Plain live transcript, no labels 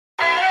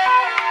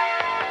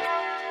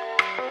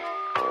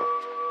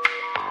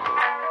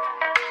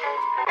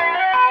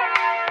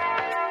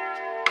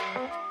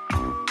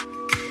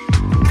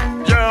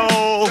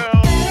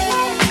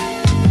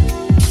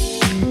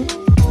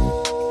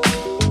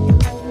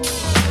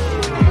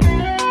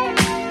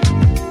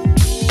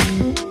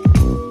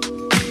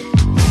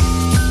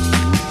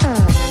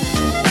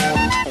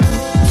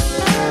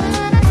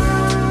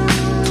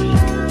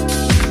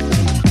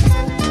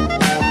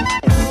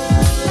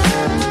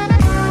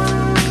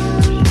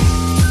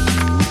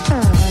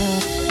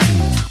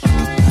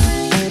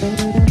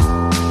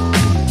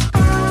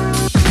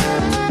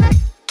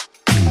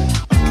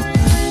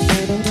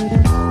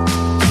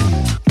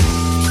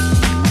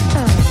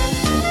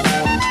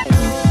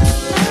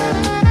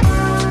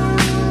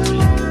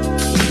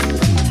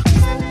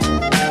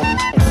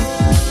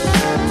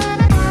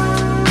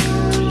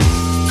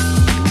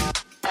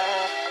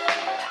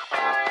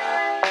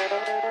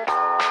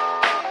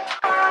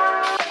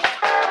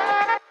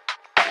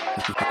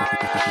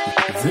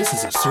This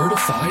is a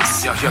certified.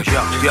 Yo, yo,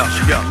 yo, yo,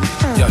 yo,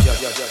 yo, yo, yo,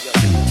 yo, yo.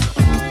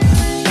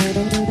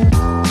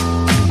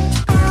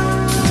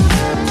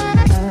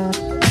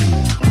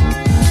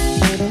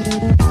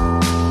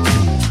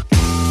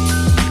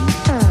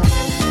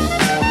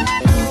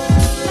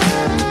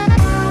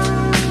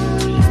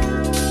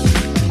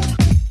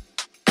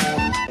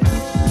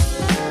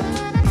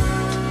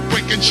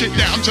 Breaking shit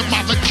down to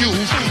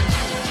molecules.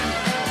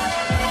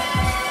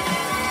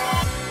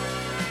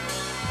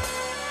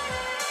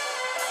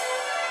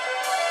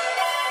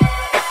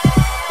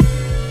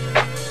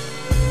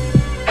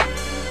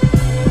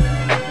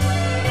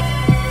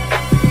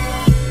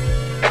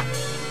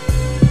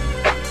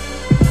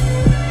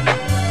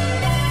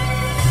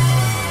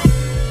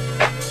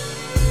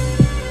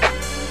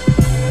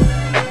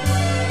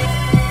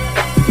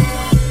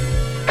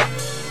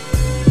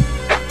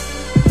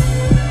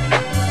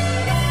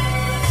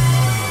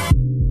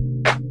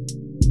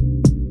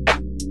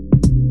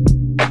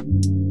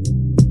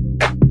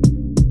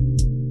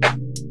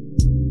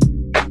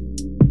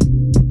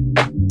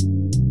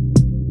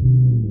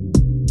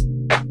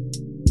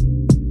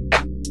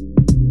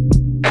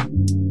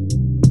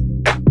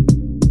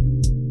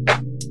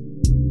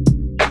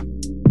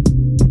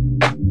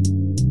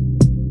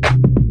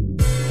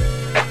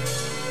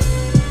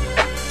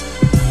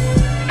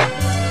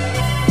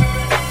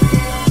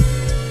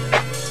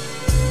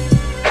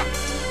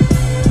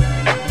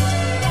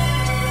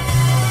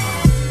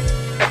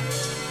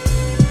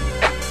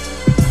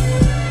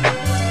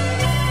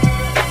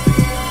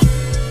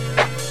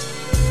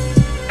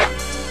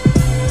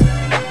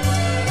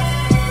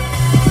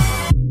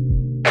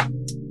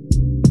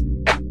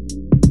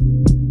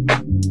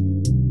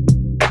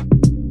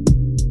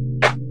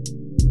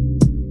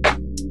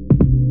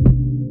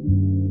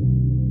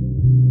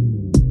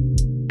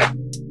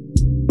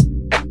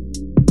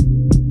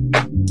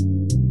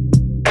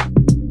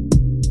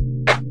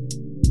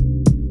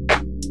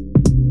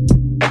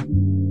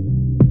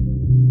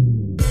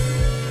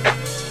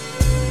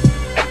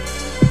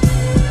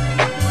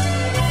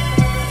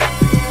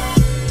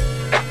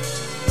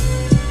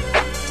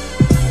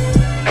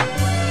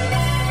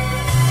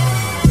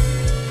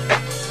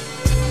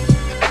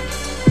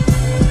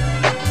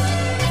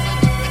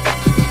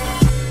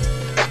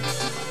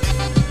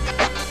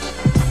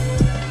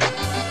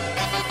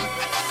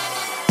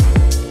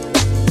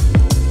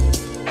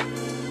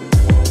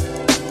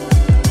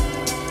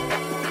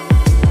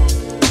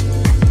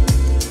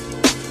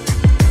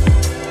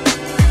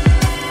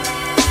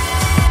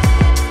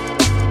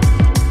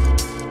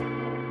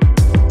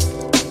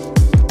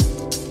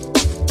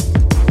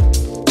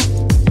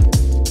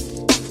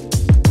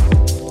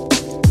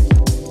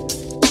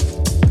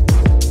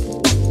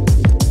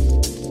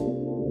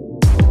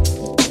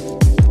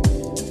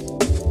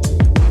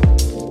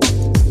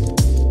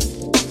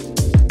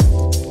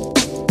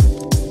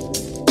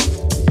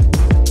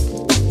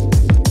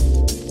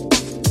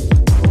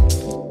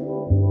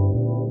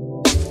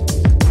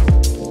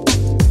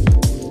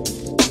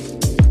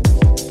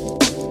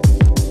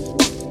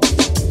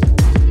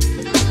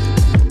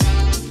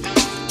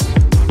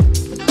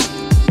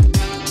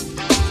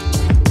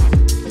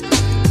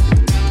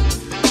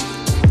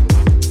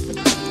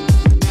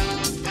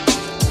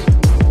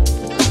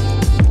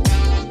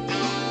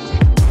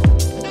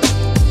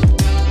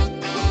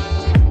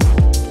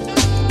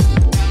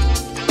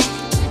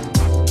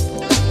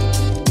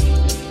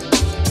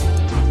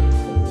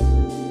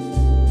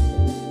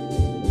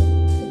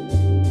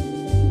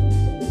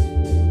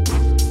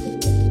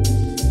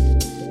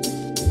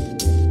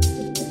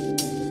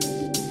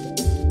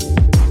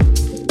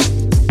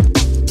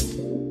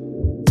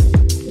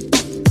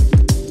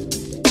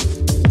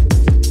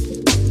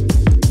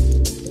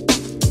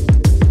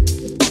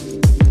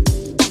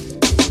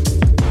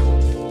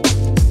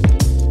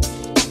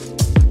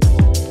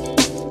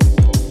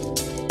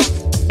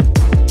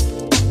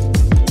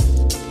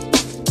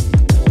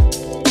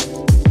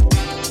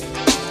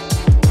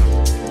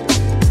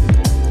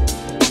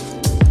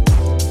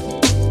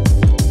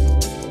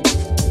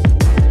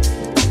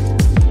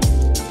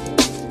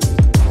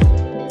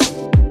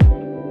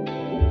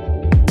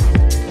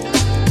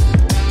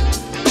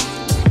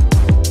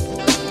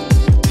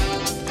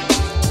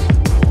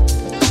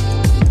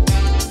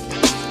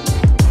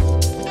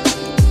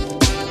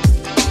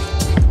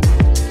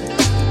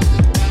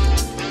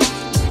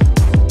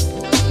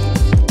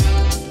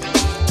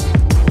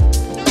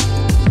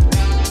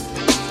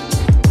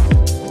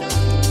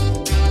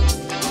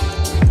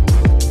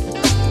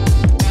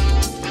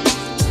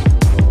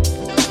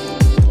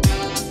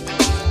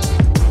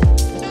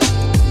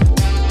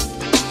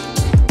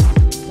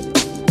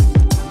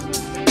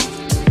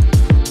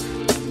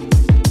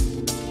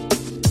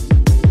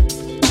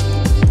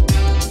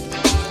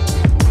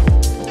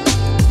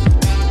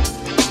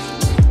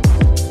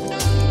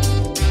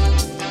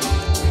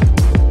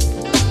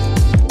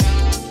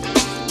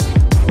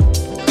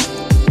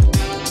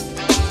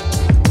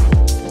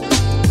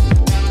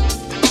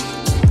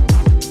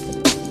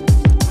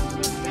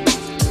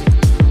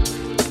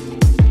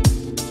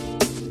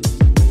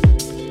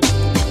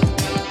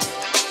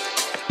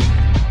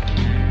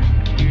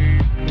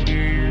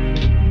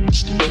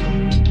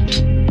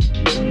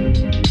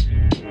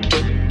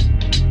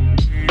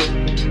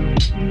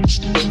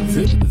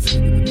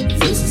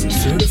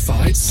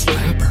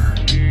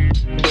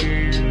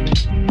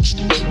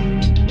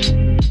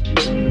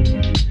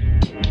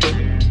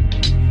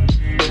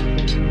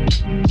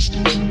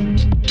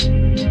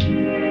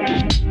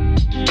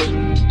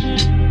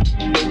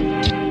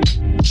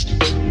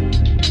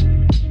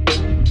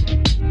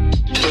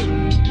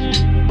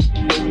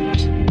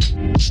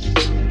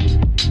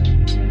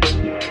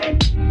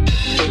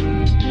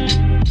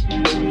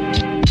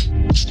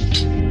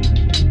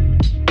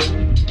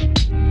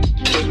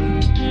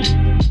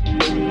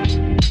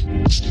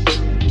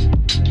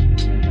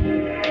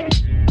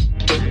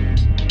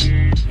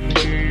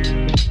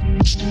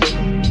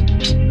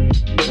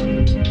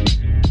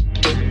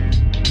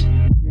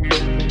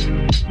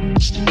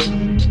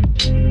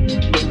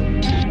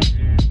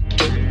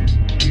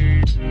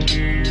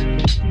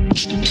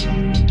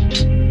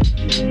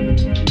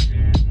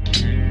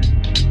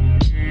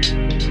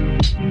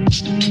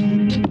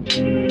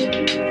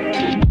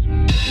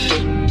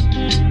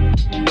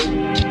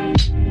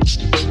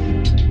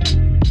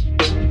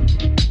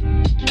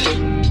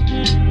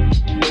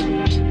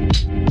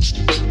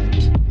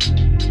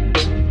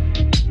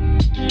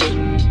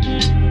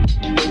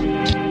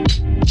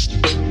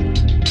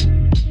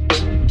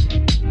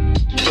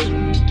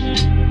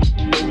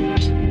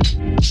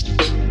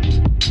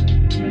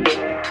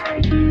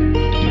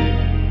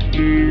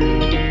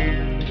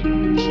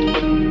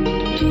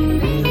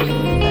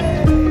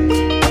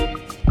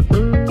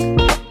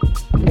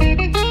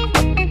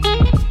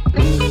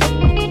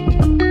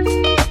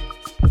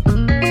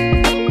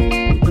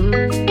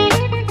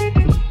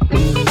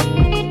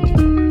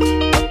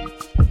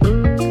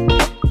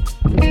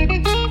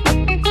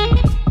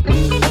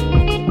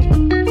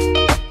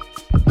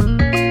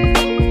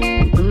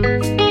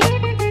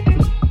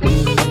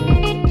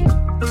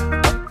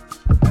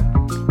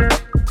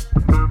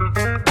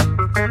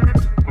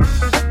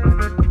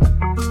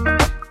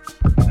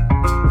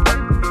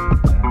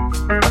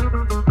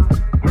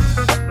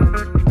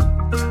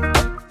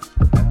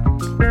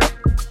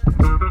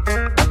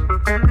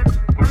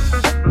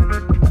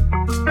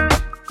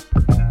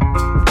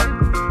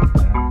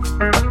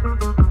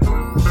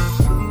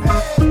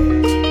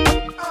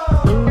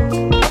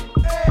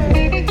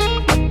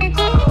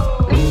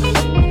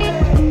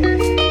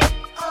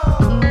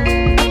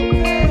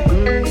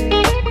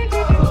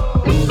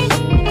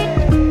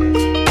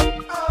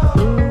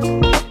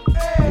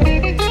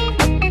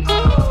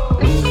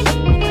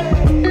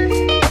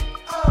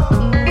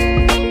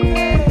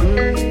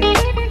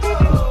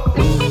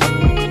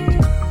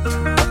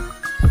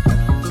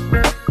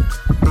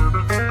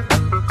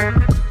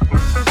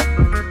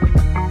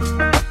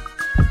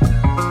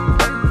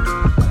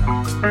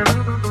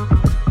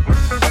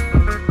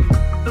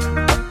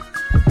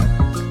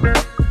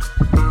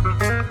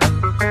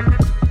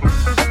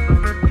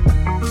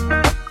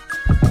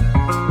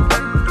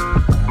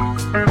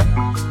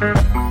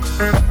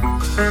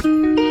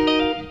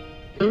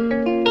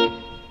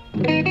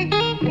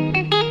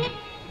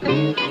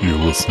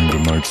 listening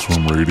to Night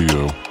Swim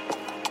Radio.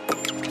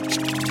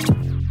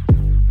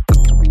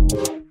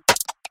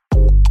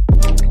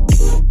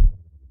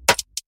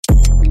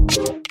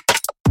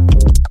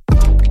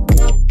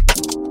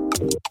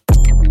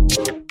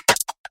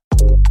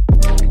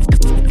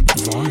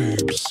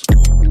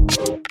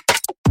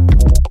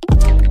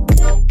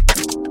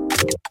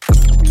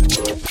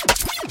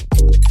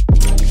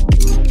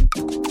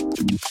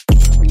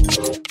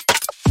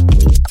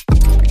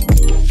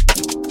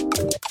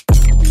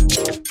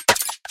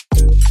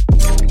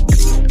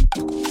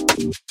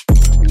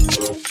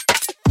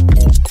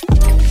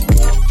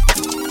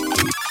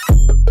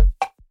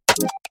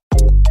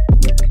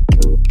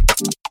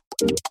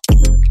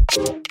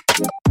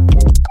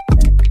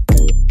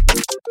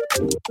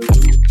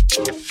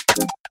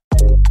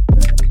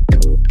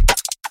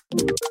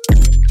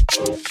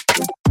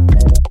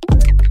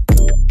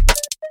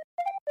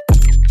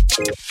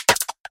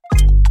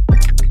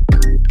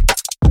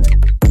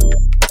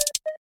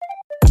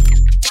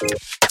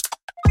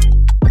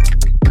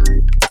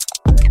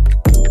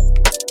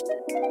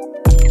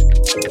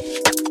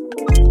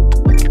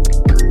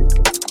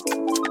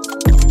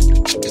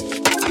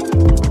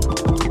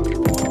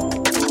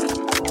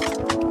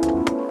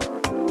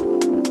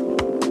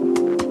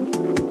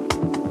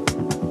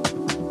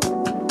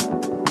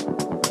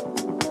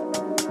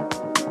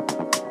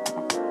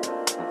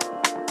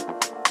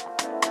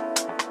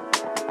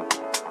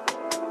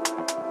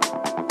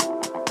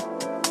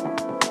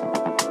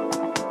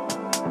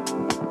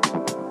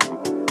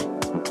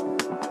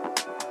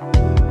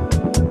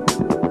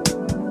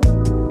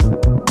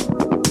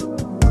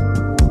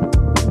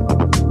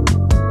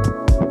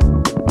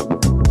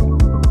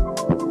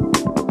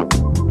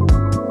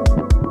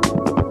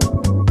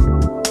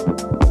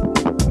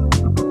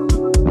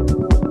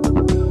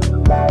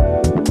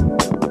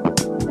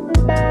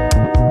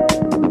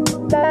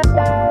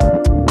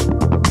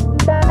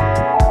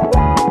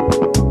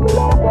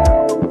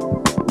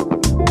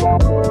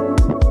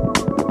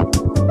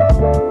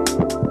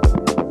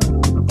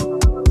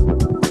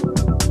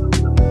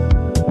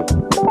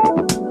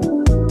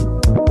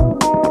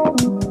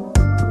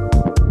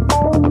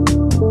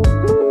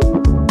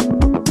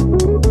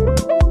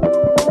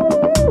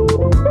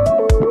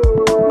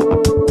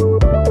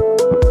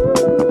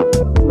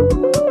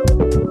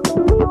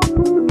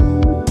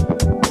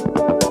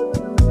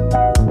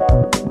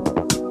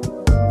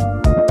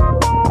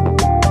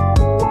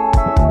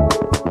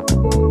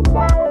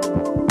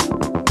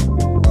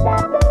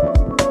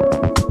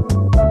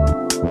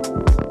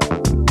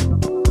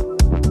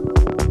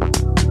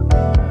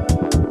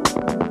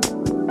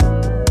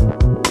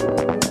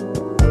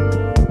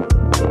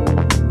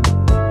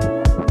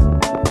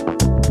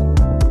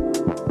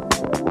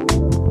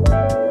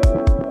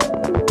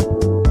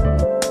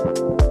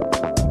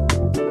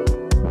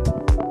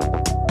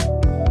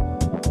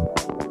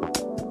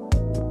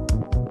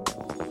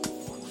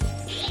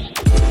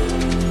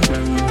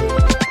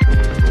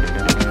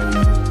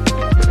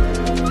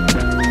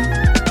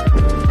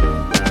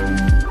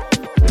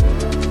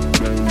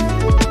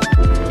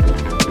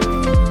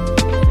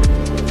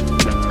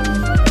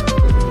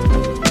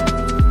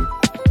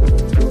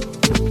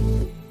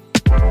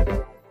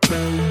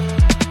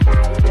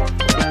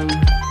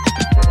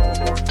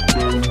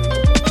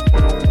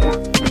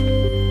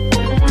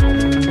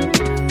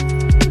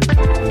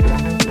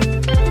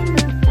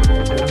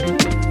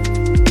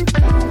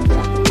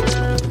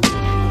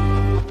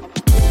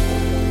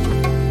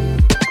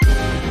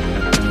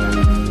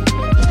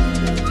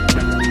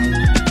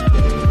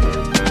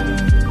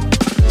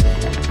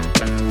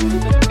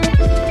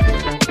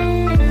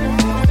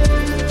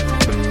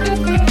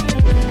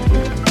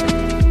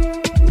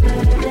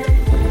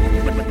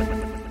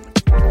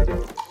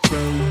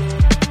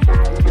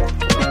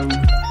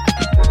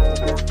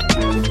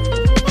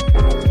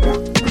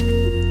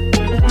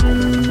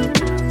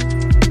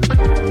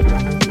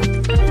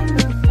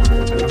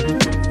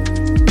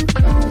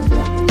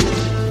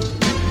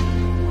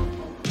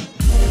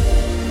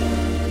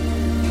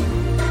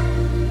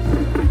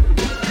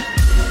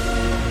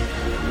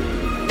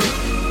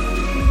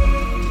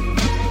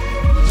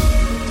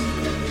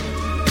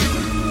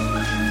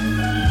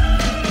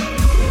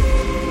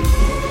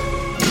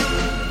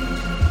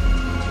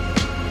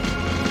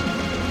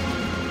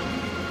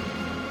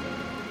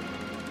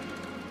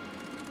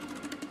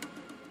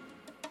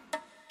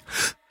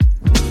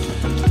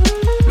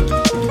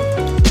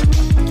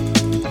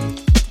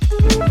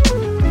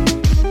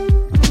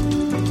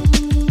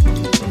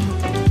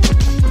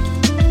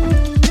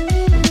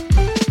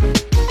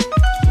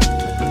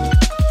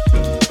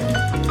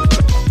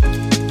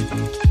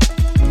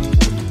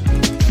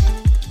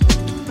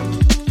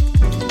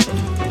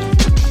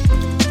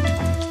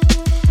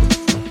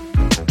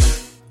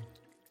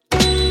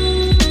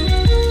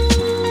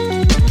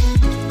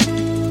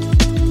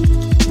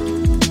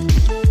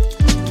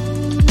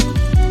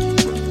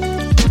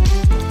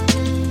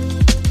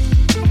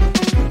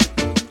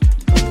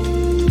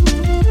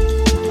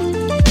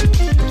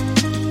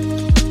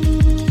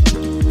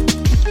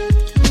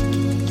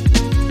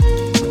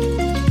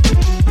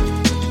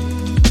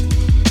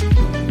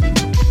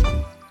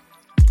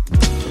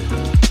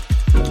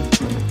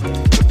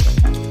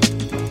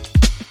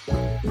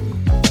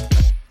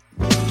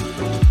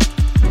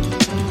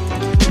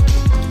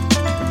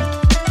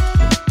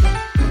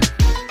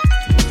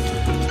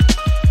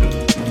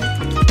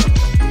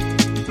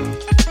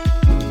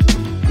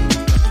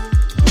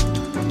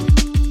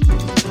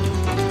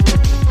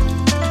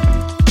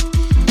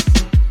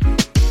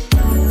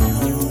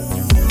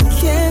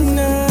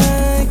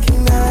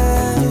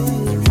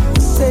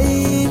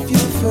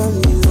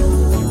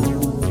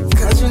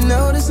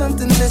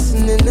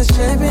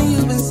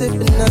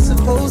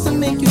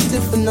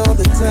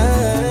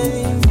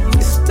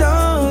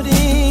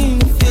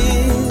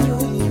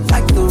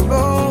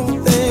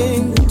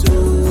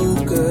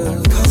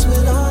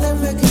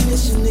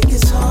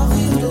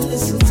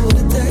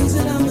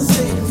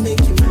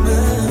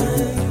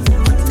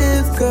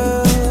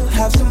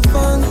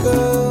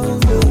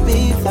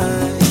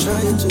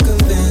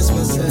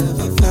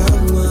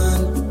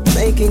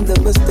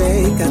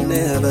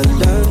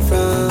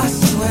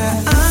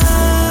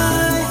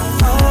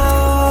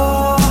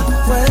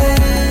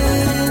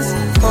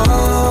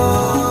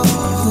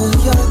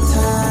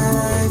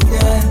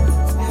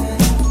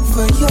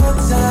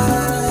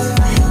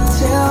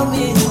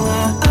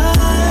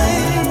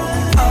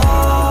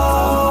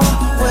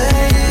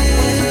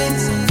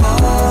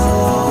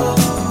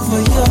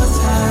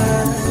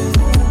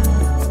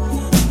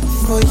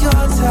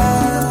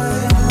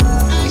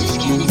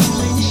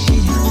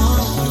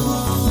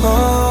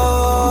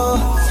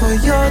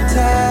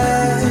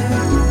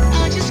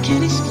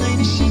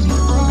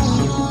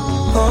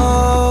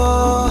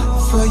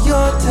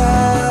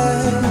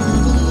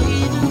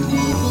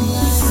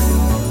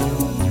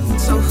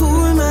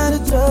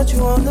 put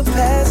you on the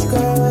past,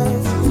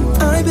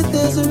 girl. I bet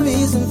there's a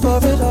reason for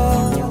it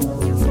all.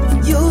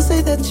 You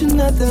say that you're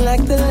nothing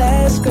like the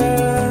last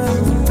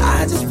girl.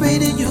 I just pray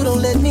that you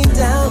don't let me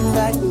down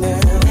right now.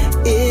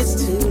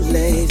 It's too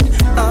late,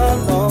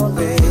 I'm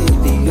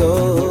already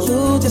yours.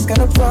 You just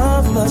gotta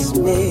promise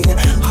me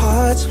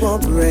hearts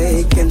won't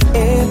break and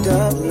end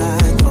up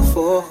like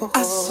before.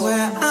 I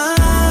swear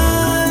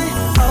I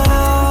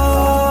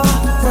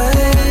always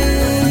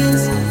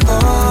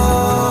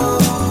fall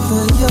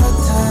for your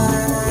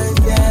time,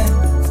 yeah.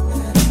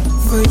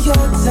 For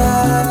your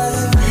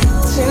time,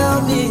 tell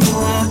me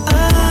why I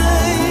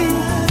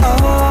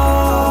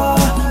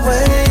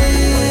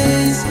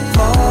always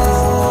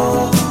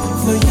fall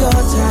for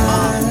your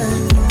time,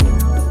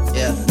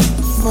 yeah.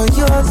 For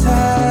your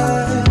time.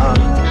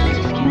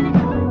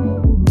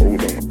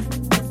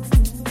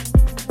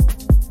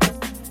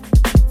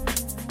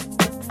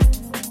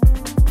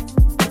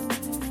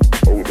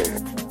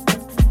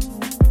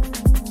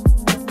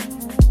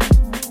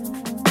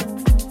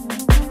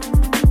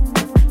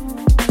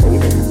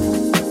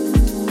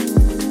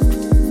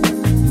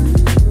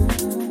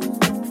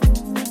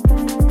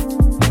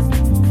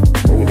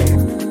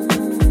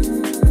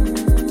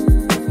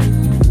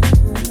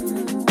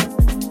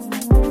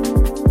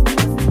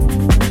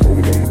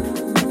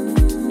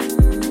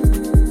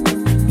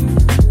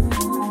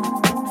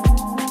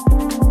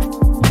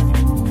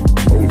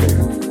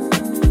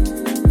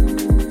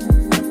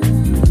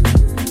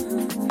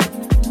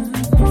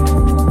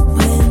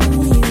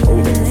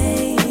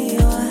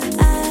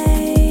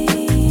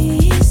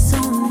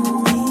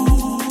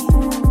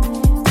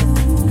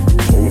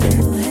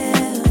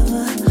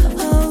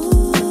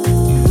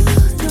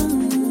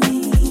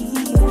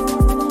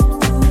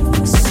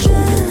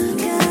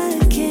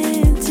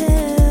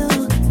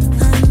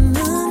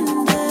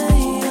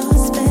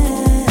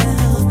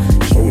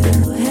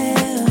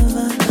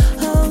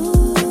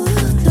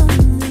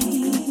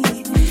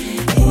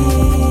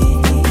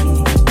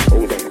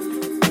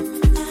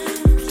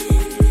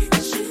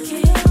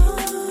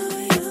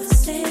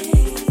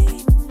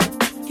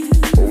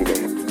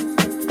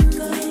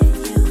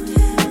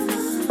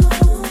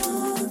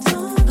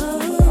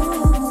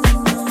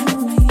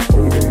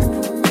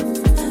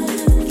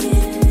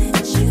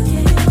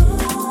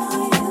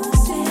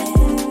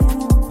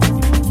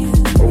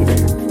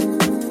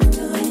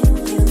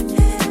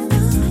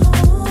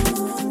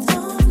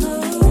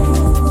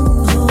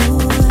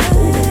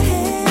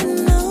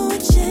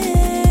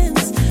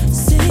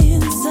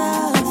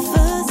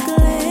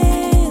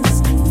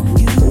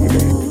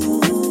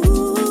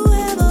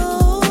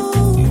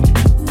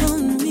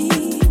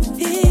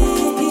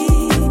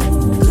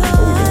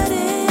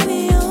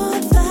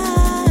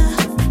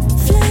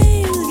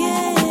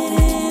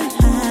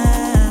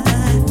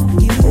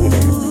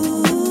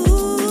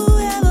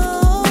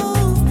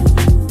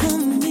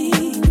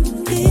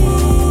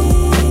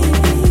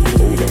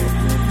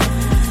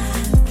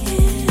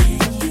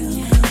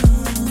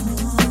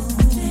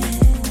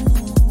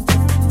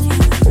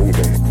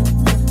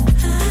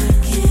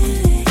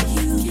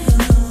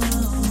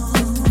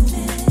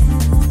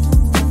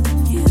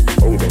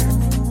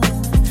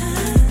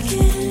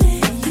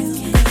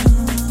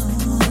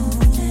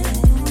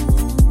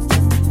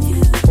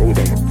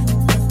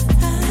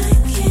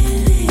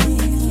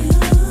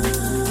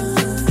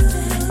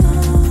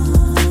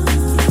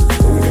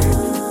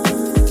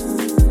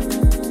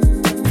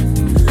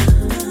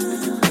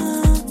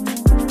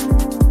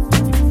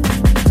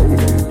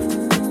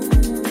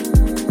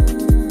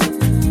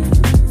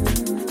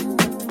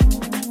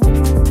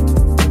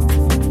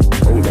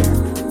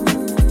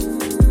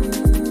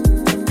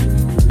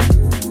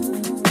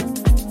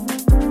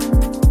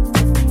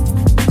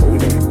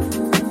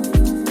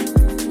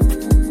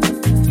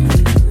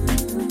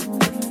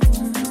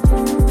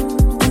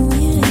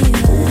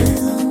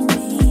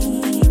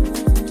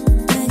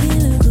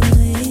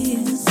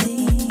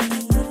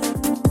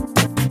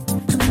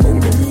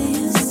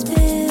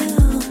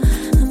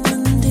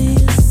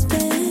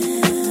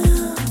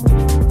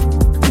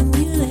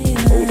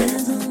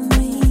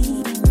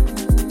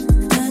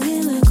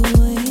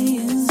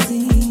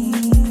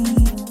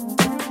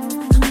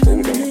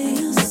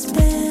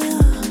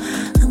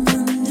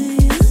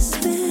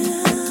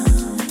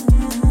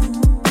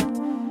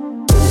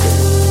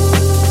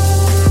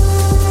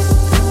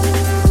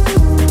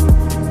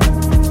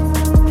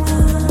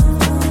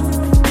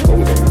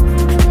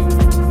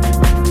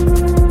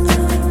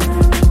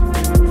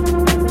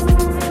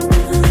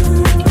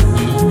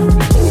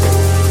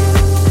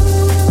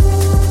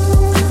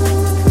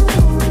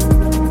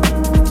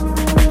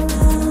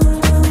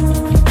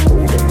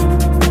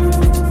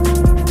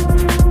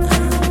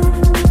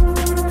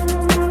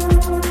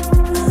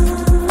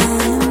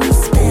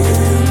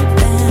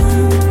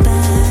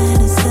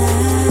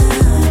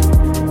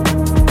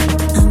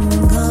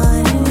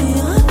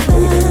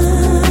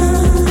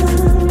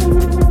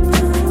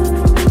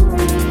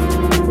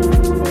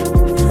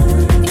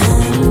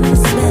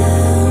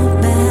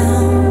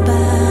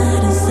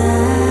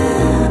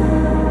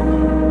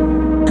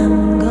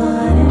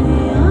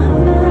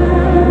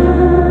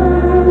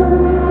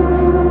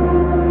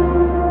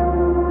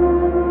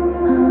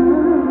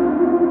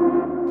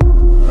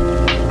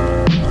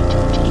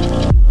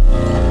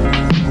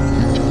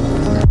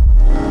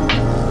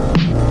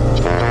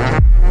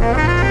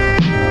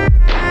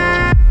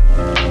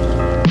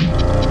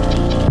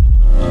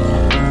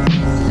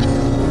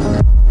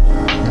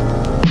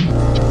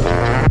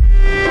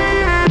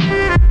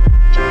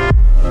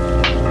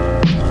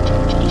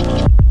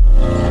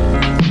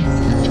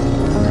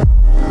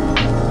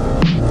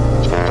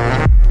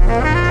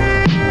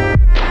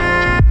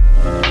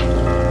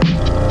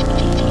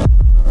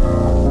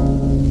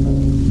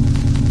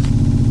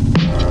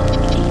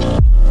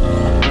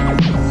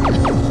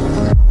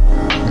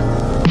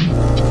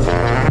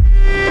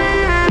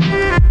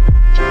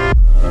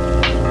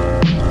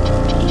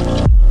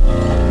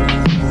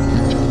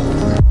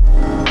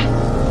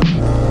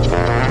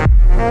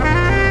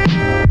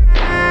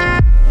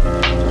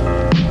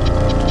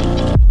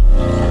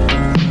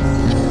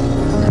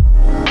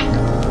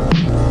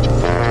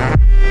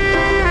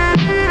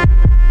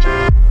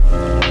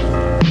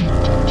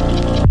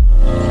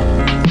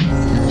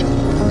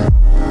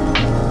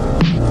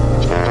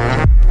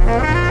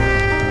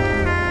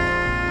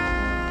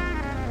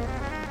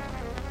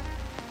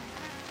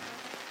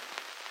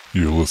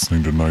 You're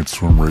listening to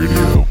Nightstorm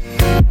Radio.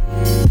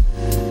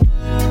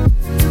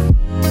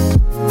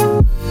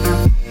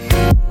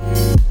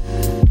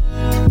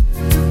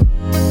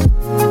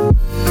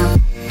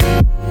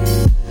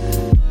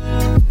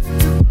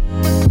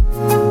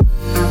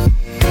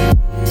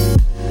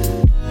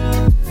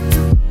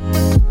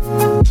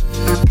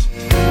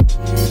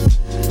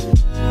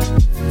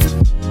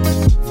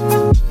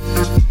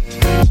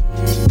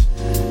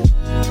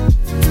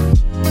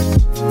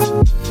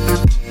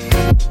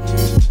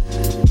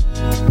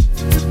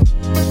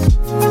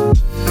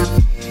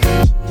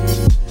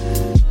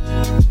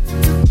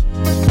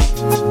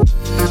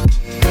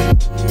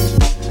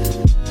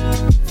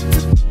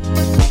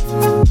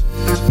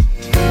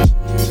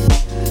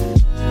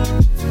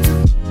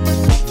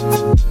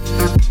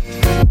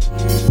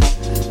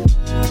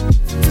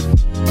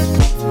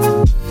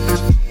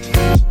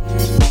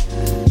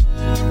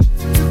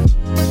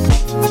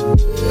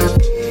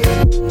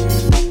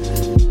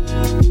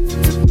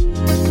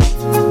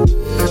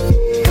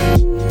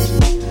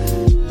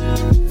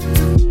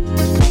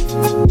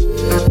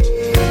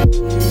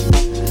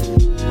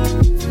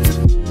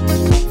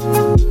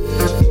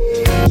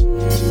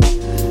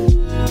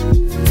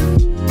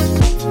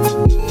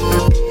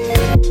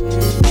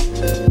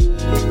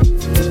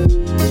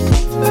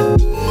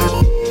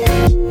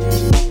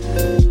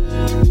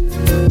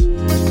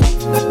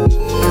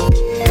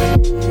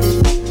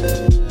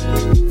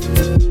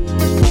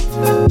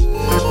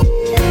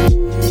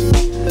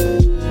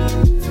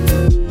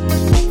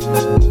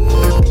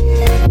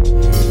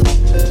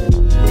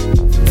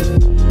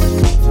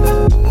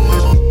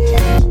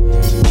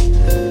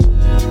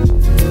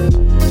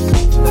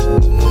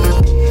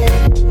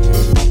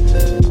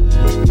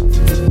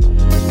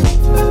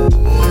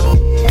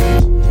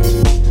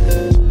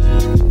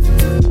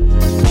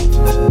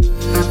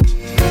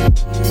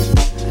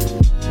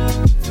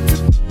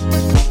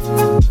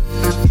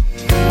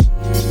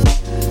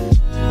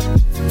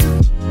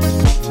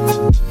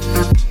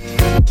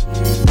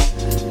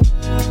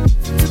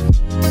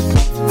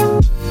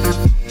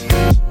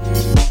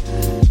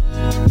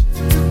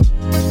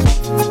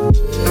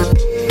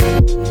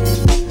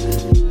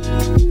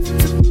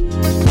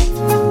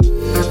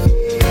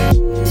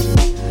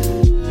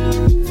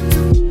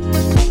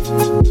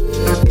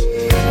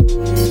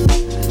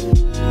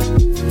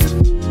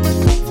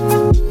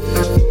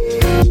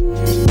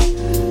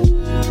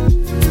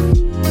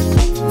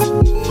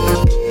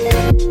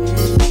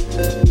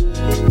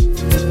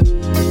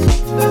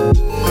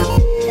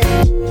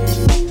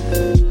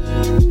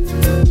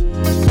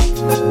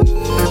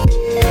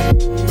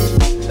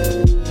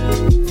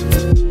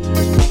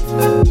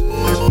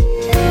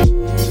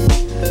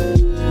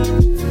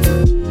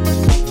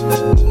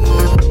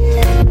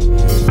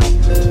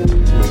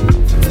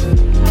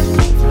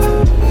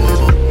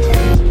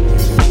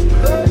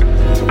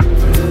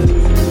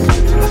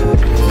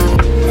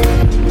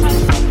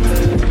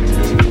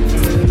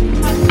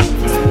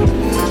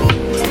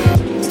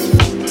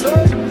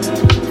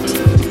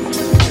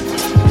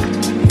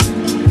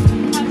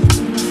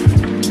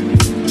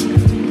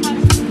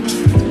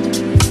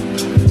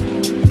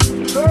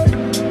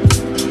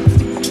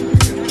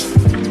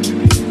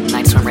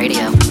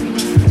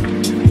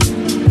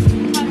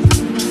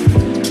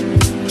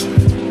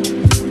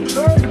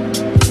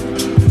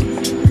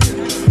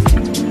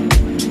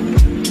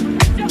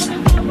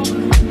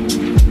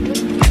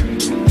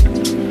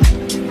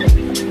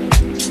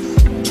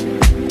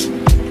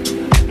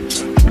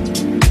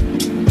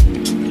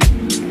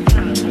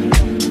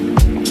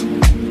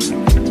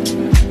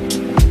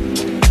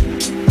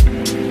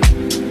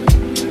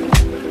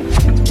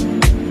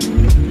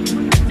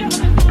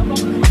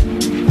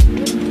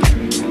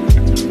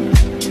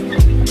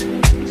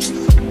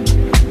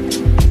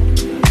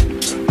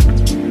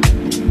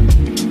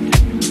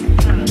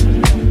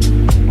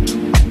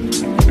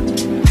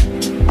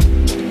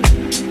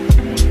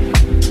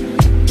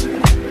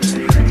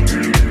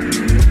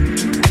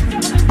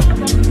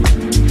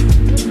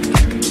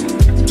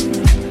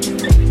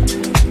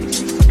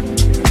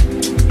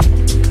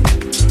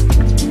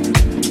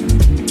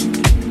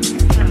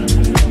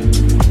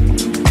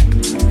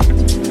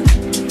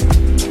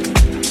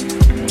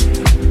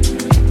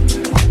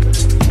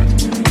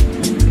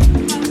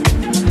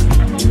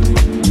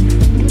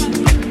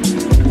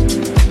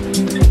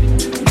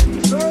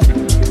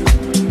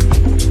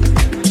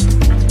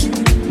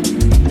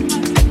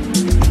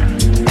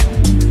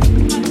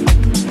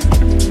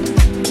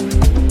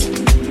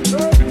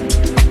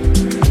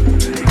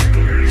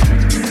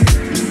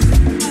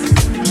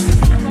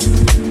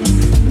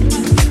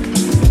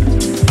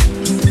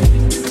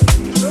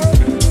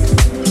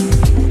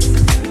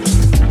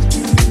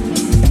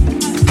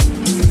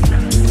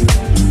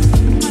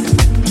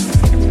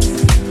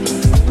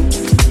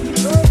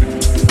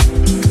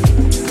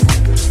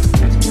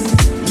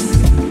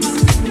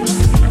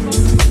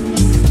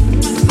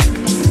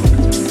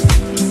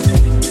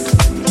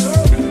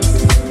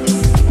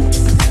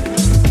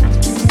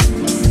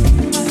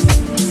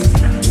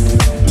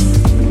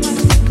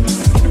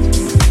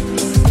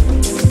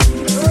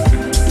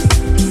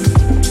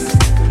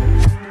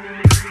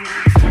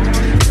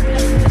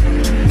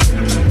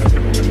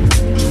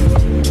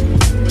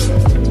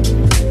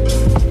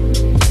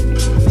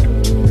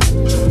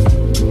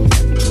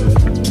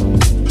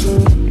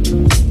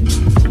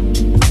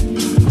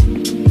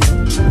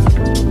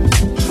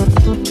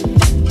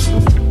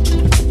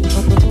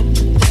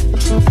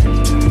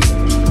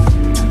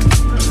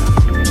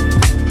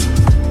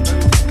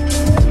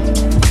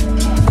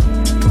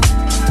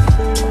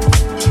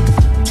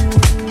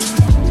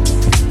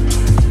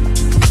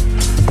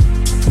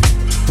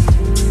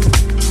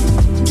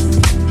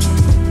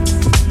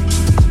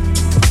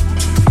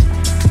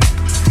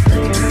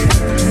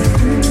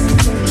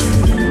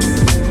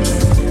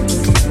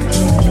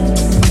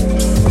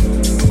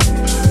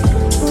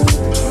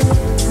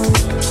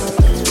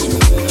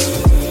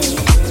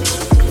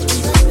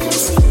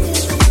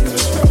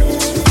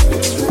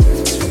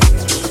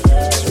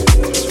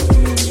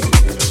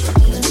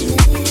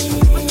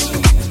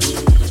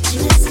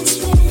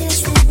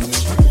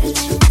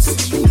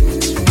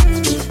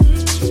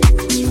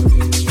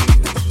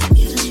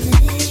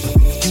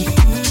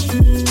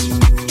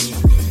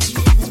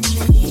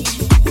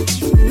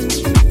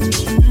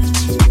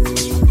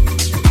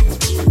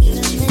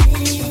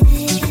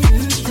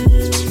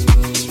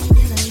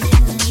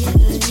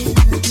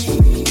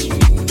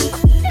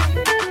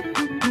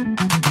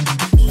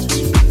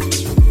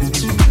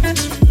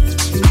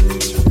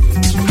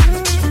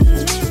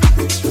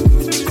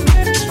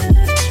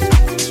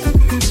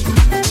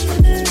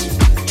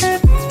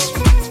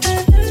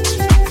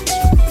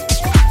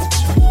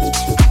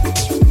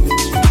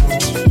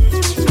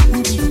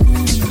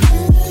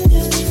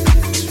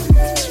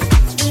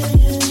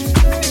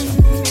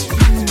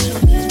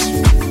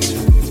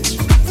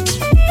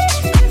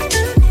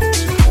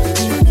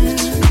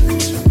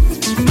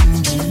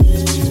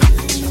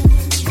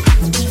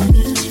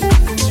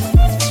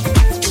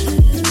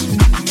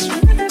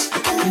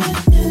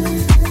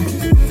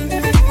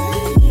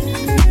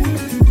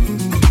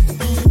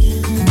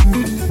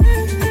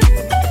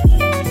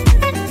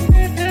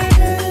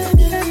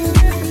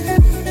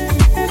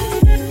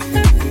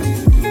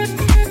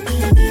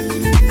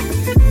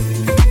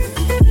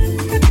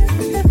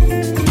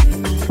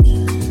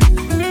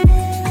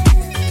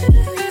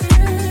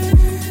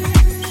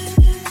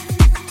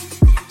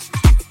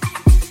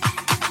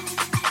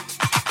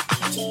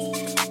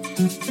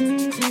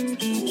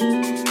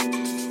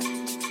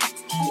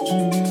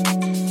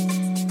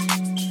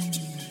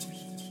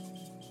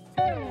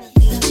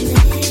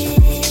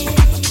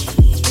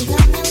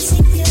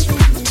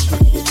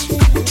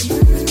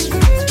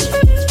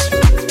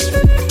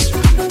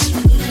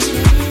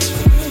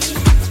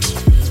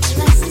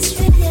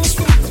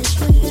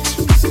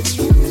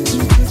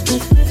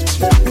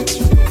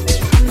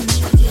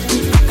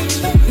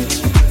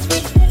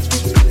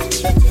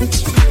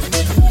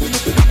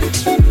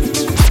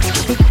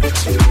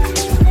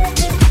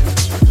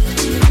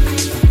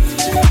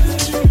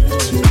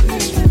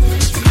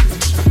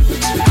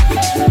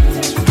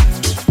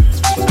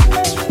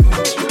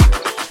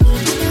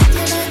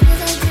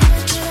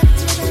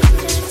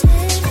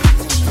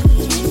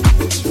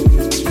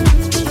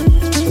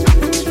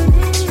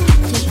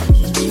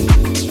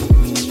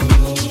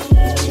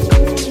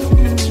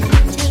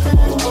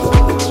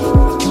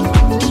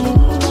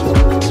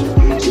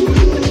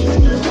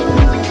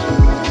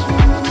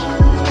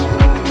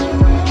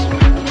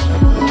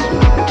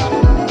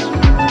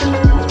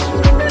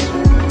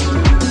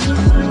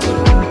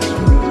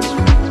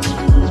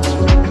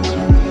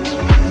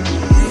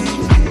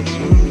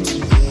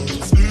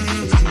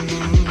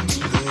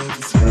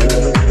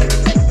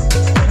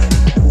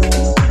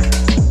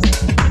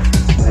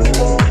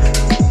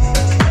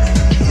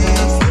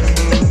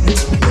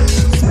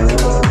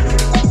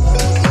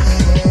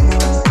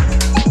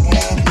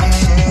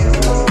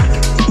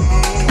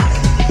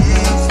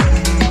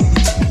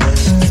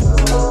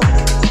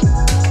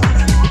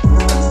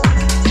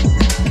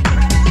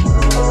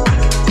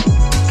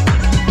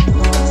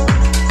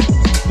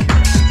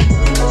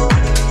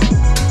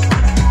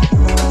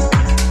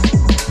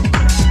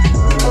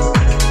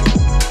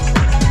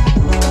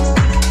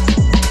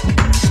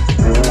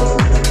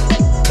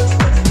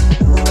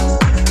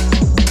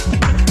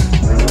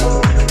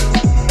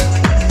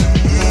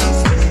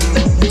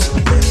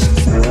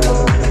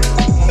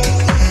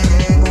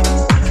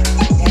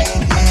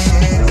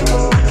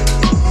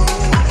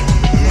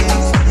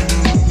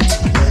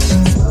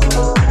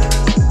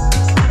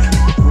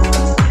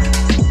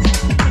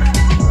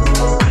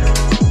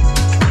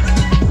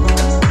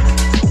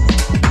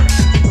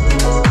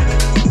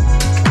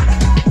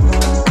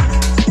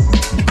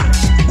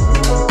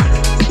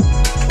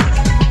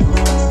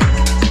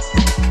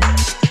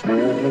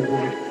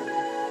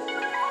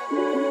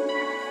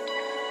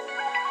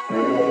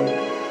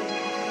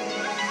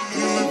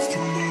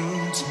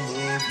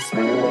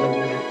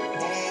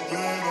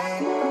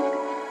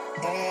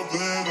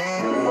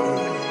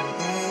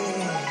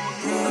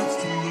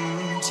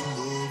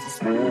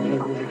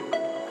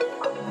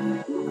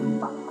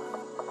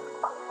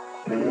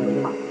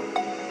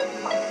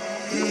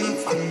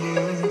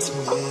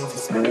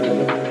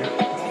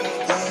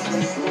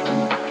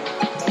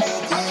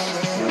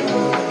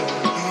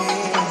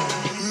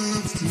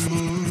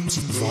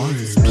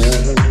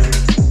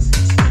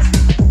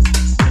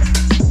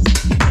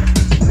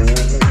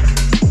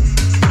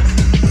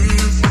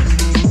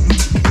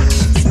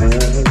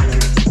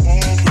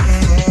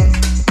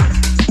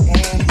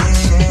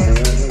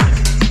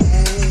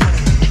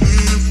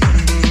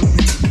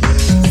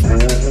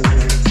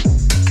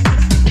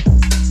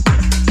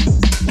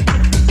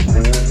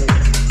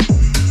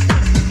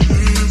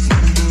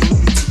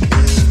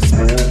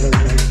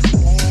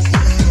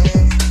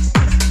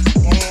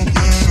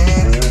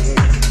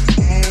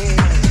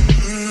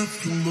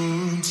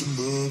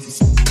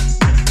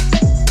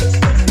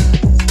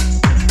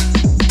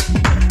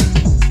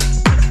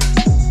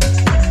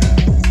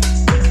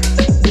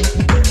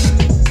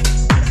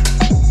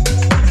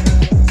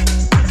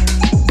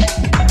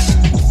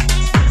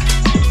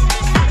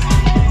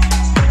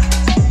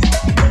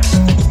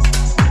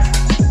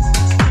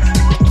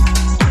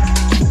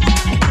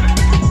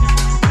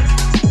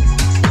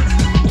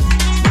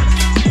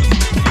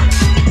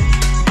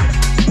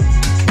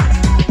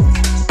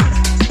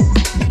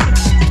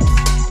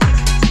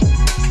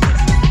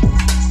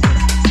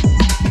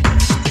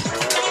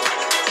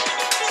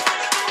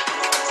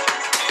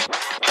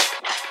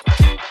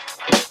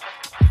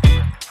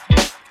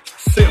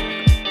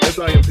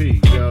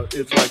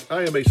 It's like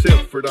I am a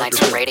simp for Dr.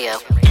 Nights on Radio.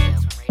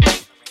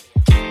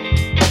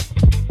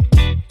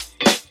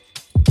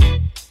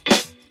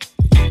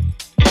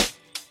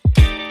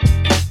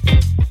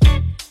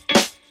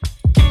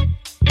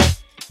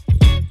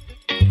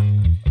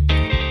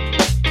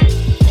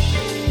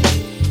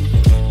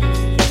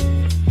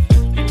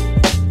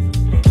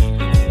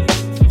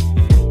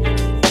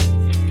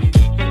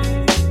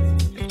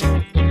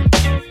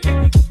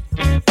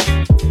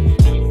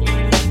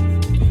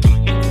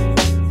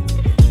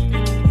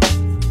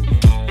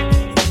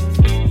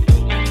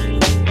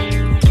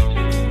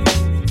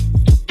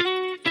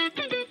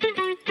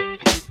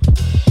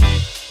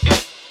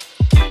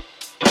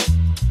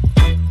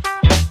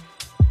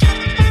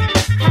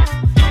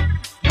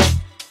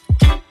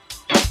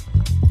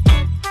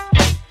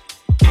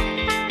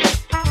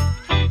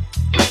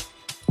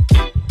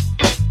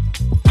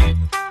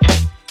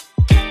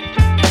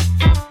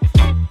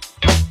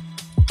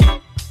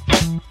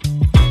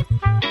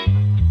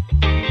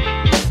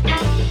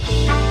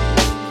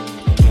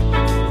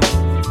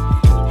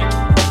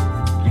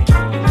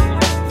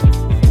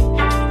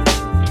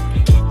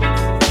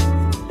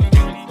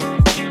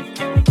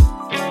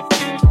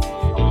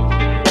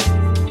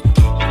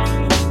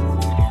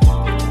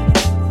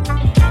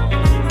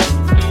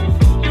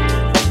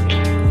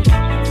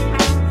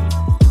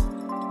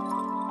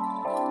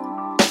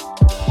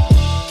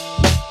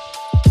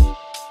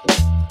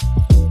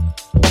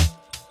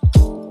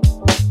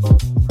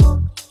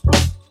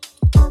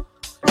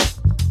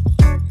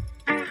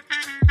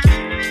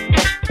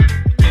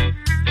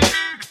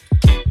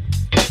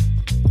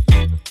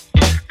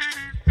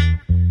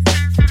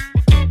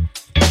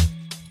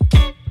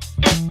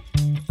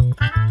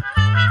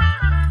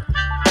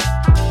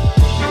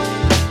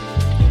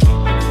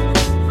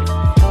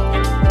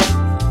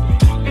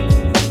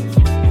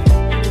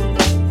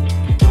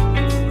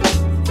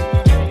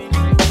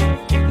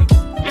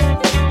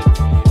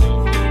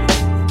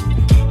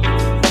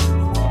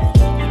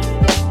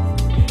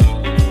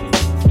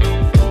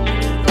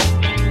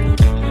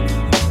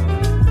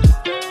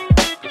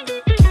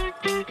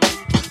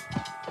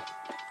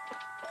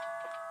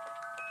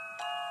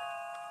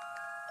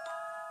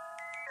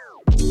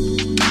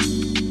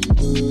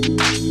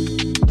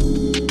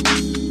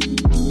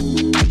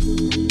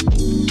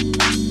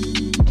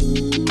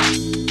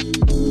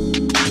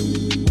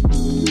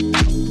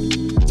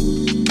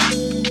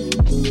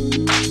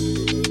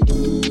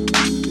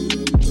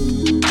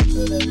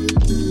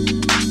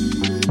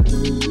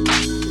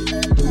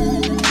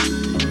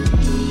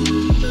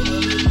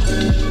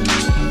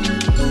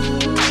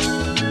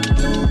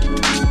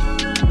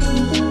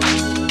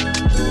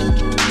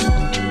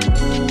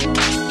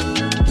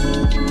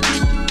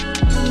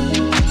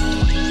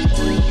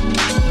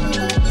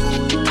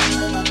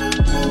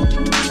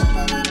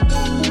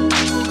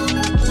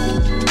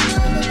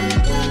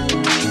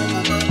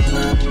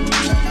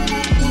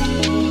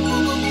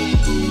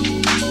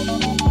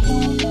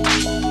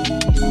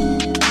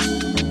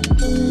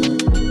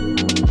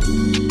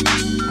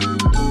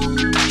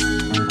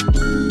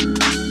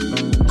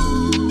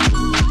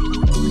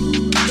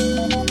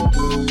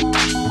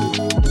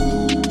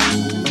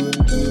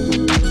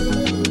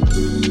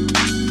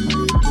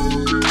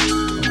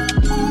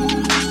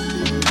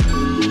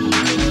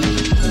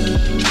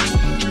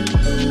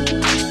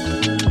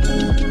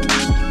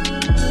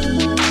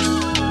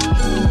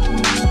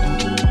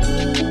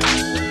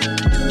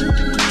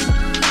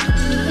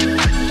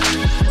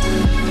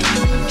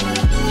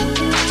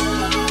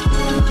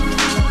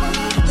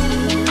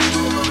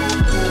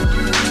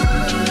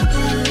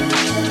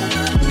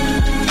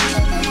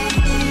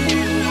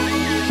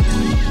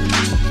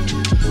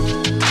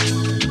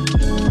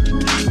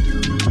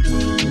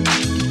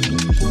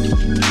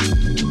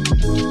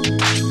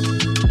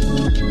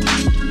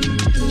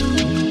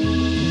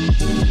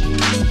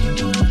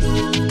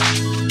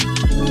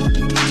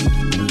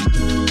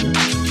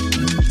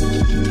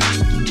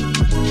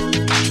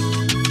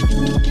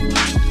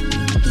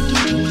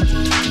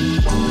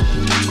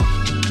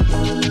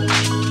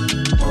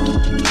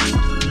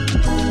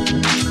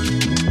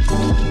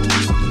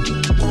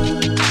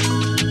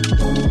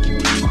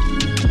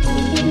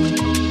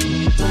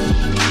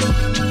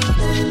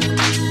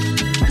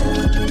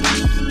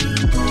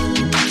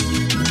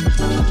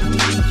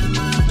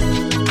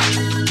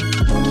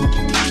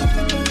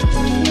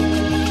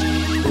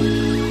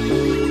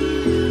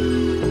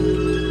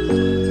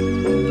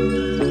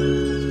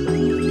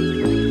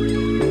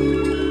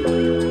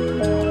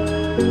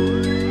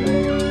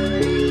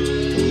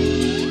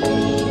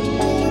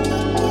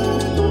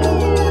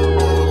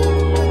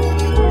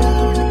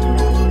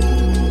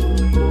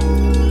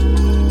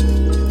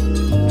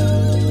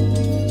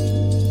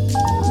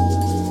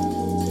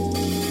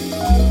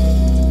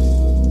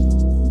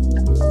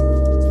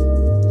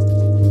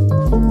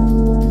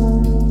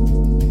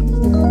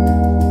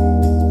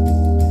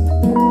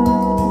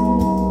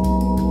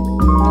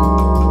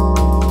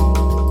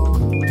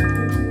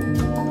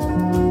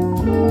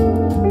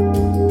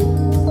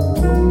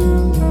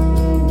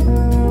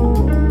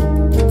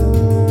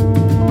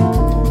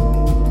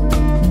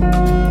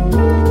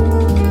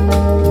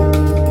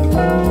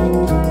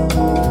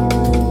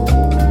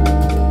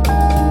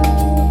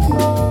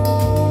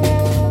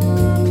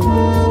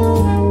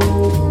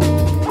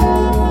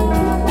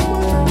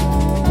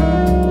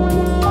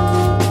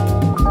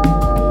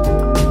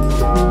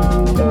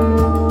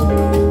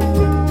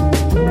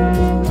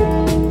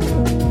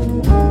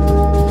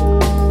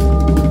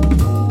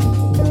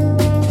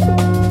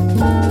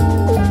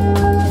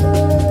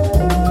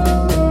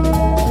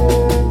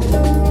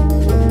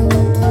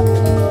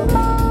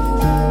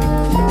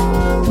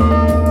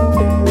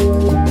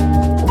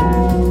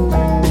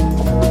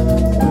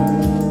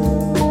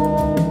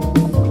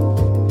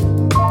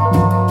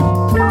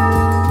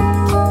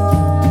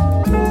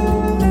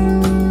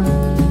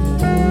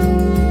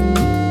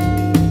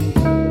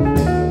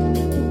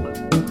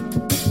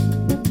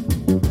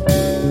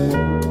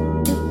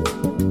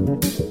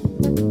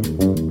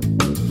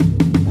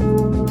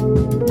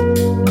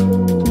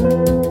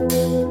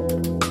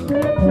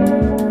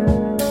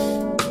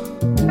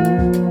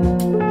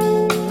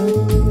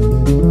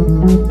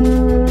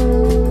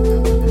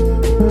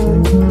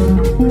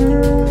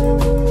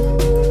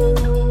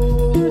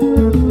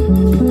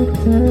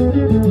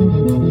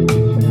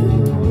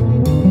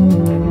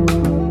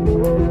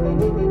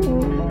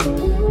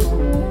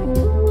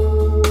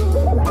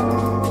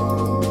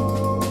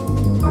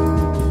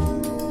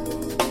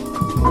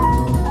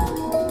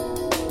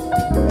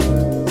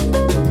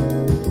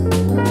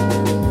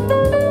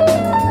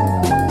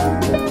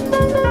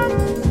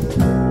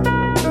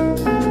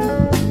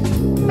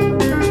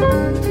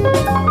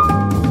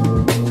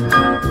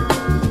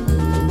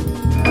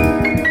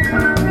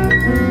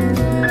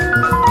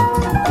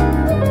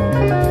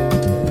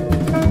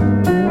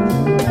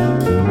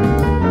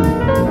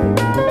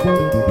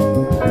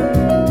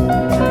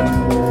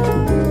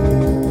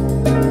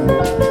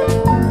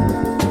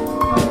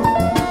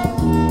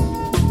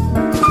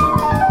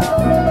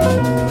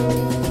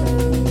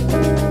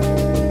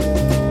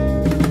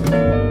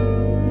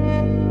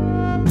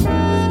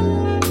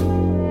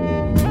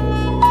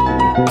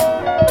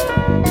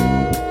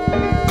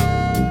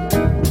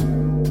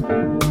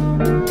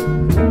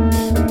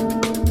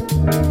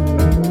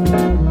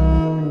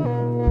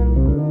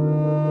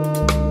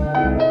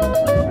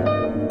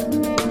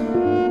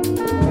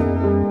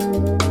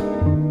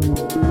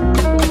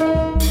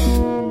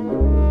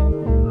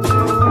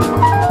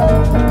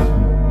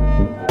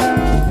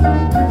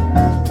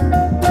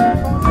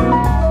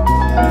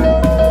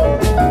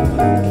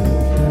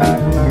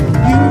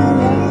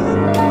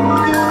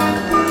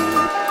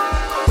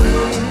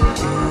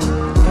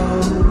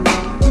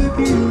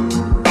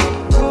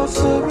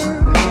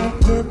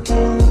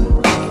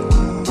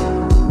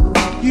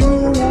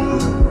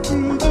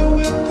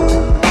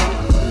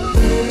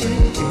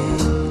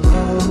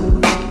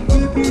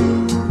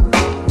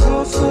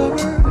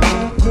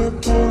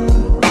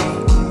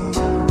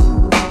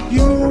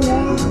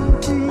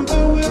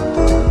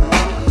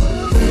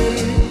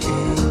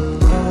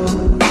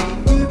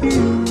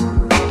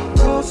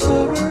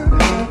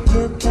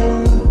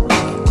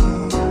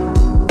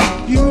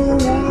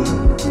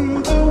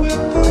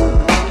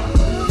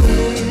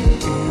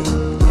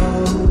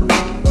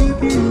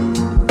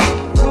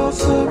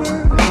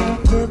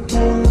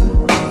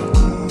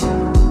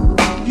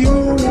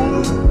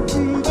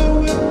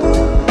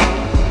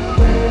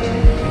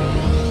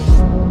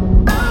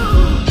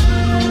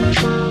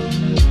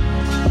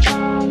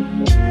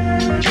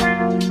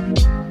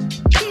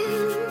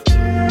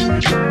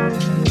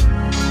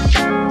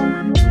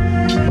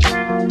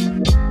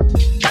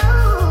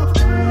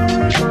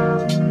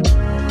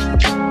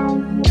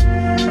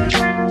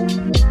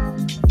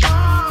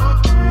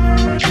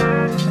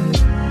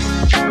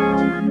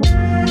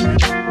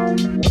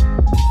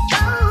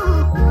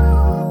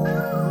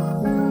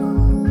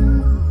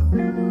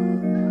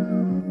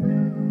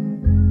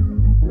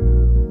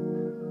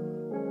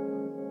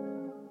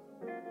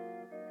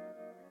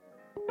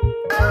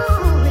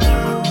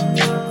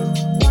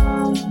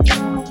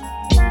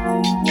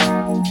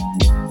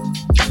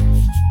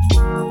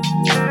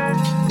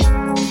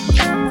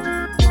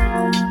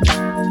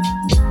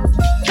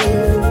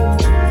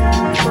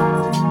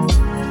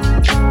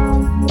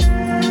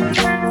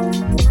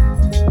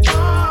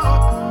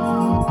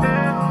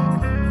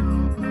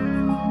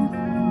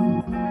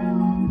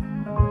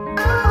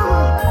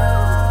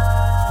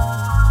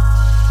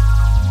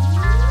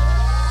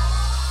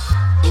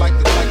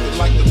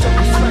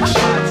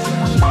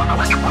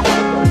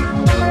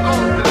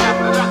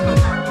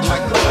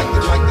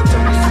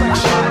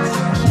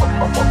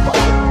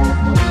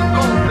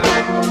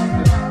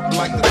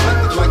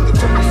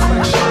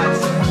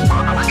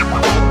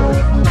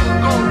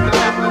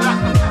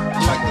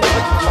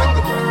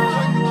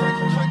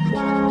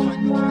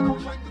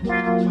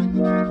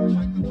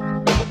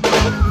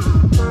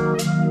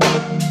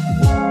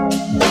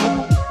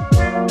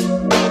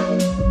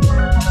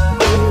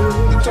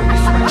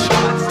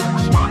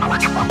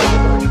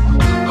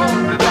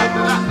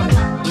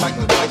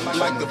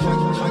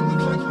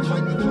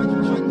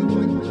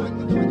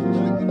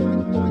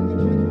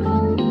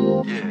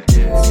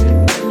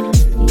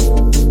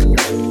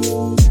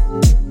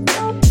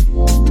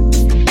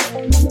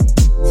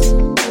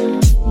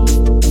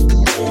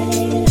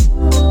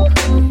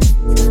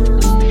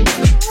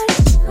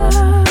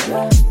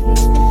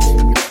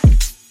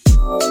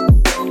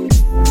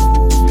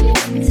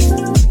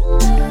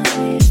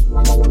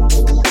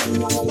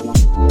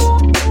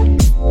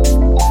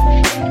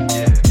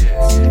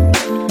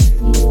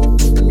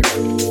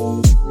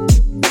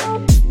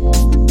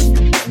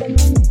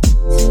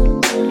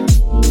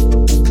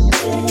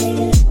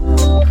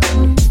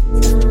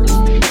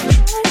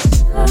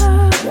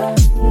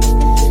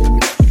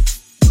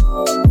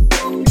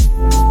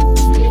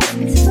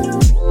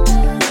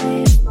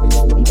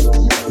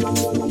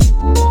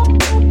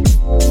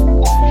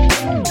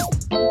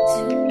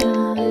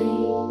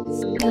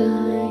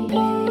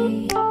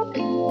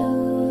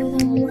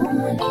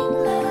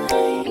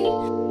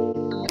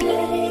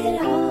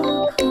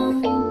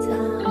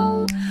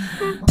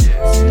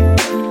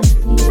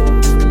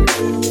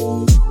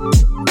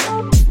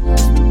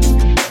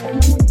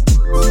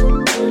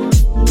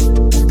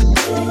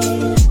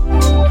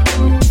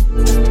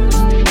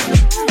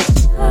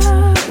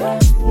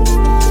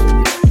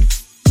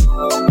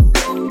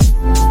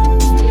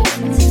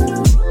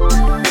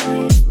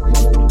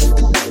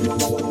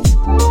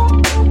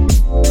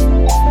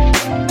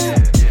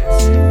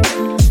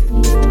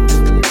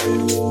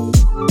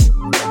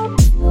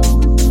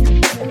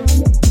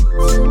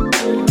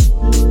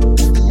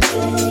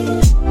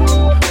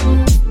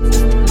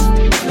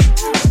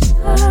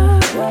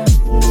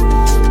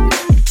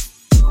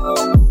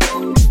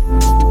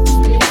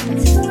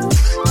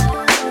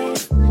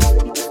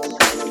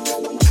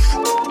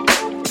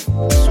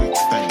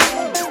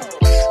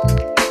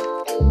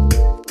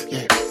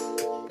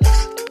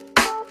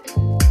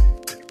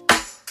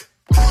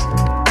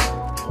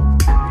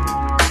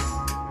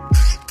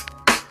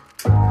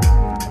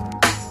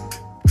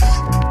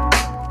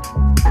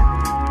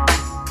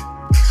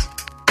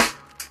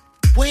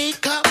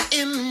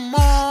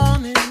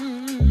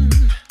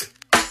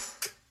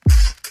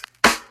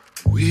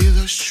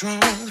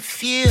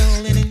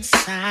 feeling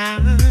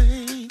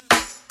inside.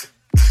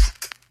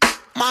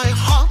 My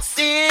heart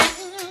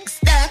sings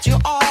that you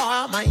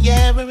are my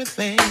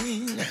everything.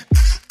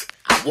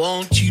 I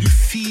want you to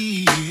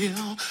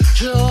feel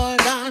joy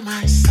by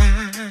my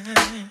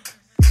side.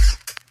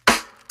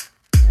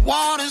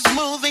 Water's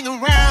moving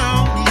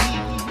around me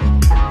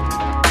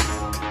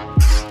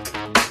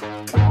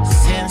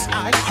since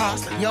I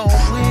crossed your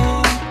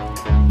way.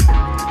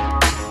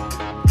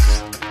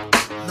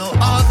 No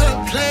other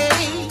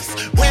place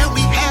where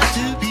we have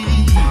to be.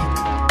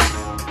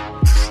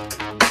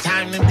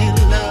 Time to be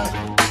loved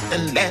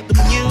and let the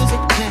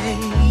music play.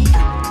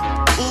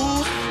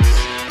 Ooh,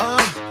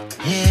 oh,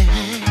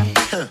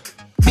 yeah.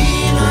 Be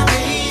my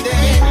baby.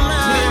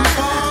 Been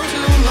for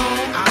too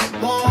long. I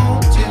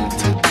want you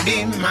to be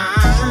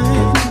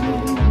mine.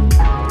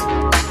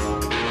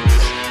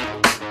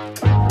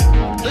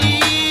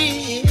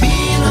 Please be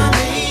my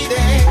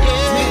baby.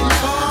 Been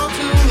for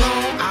too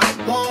long. I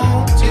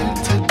want you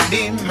to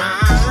be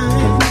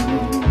mine.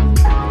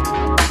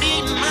 Be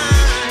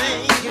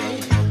mine,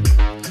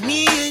 yeah. Me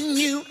and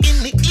you in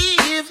the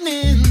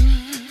evening.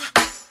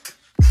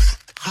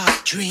 Hot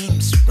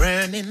dreams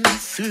running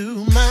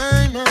through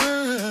my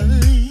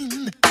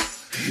mind.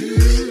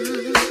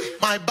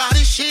 My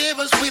body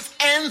shivers with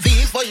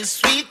envy for your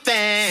sweet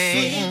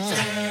thing.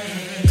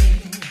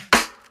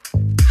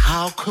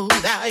 How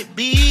could I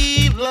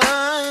be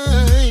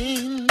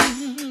blind?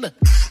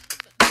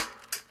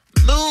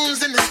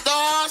 Moons and the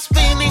stars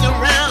spinning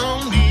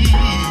around me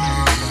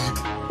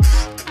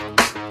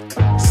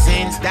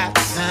since that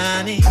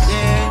sunny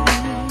day.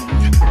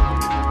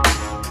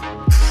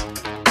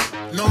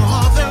 No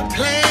other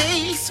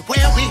place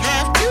where we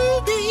have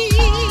to be.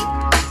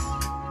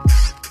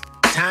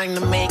 Time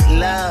to make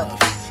love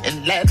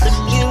and let the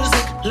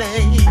music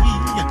play.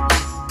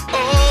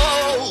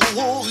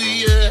 Oh,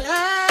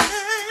 yeah.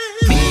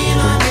 Be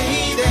my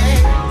lady.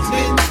 It's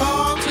been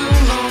far too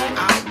long. I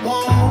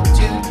want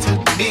you to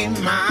be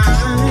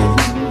mine.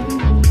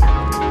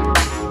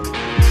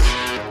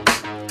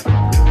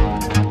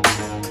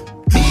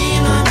 Be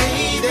my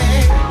lady.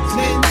 It's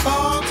been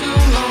far too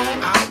long.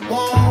 I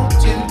want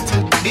you to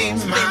be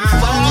mine.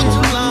 Far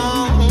too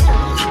long.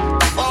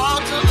 Far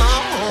too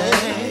long.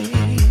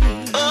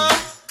 Oh.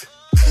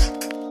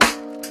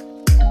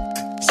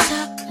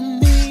 Something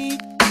be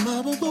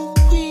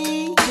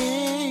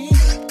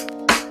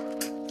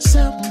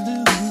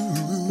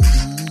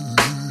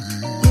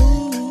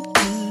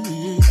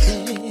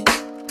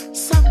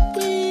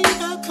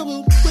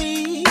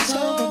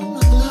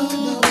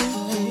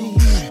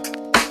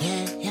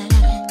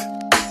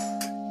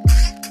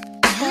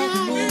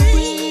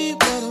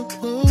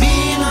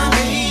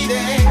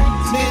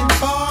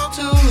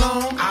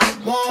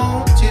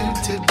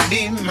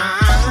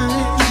mine.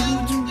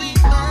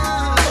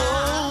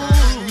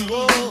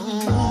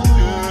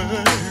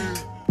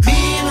 Be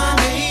my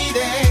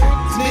lady.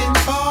 It's been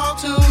far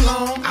too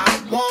long. I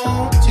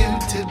want you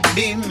to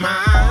be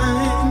mine.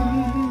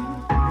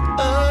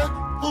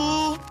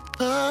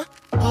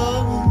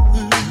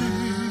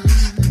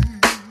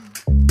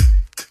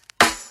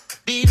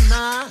 Be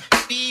mine,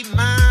 be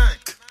mine.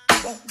 I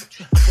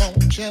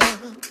want you.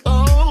 Oh.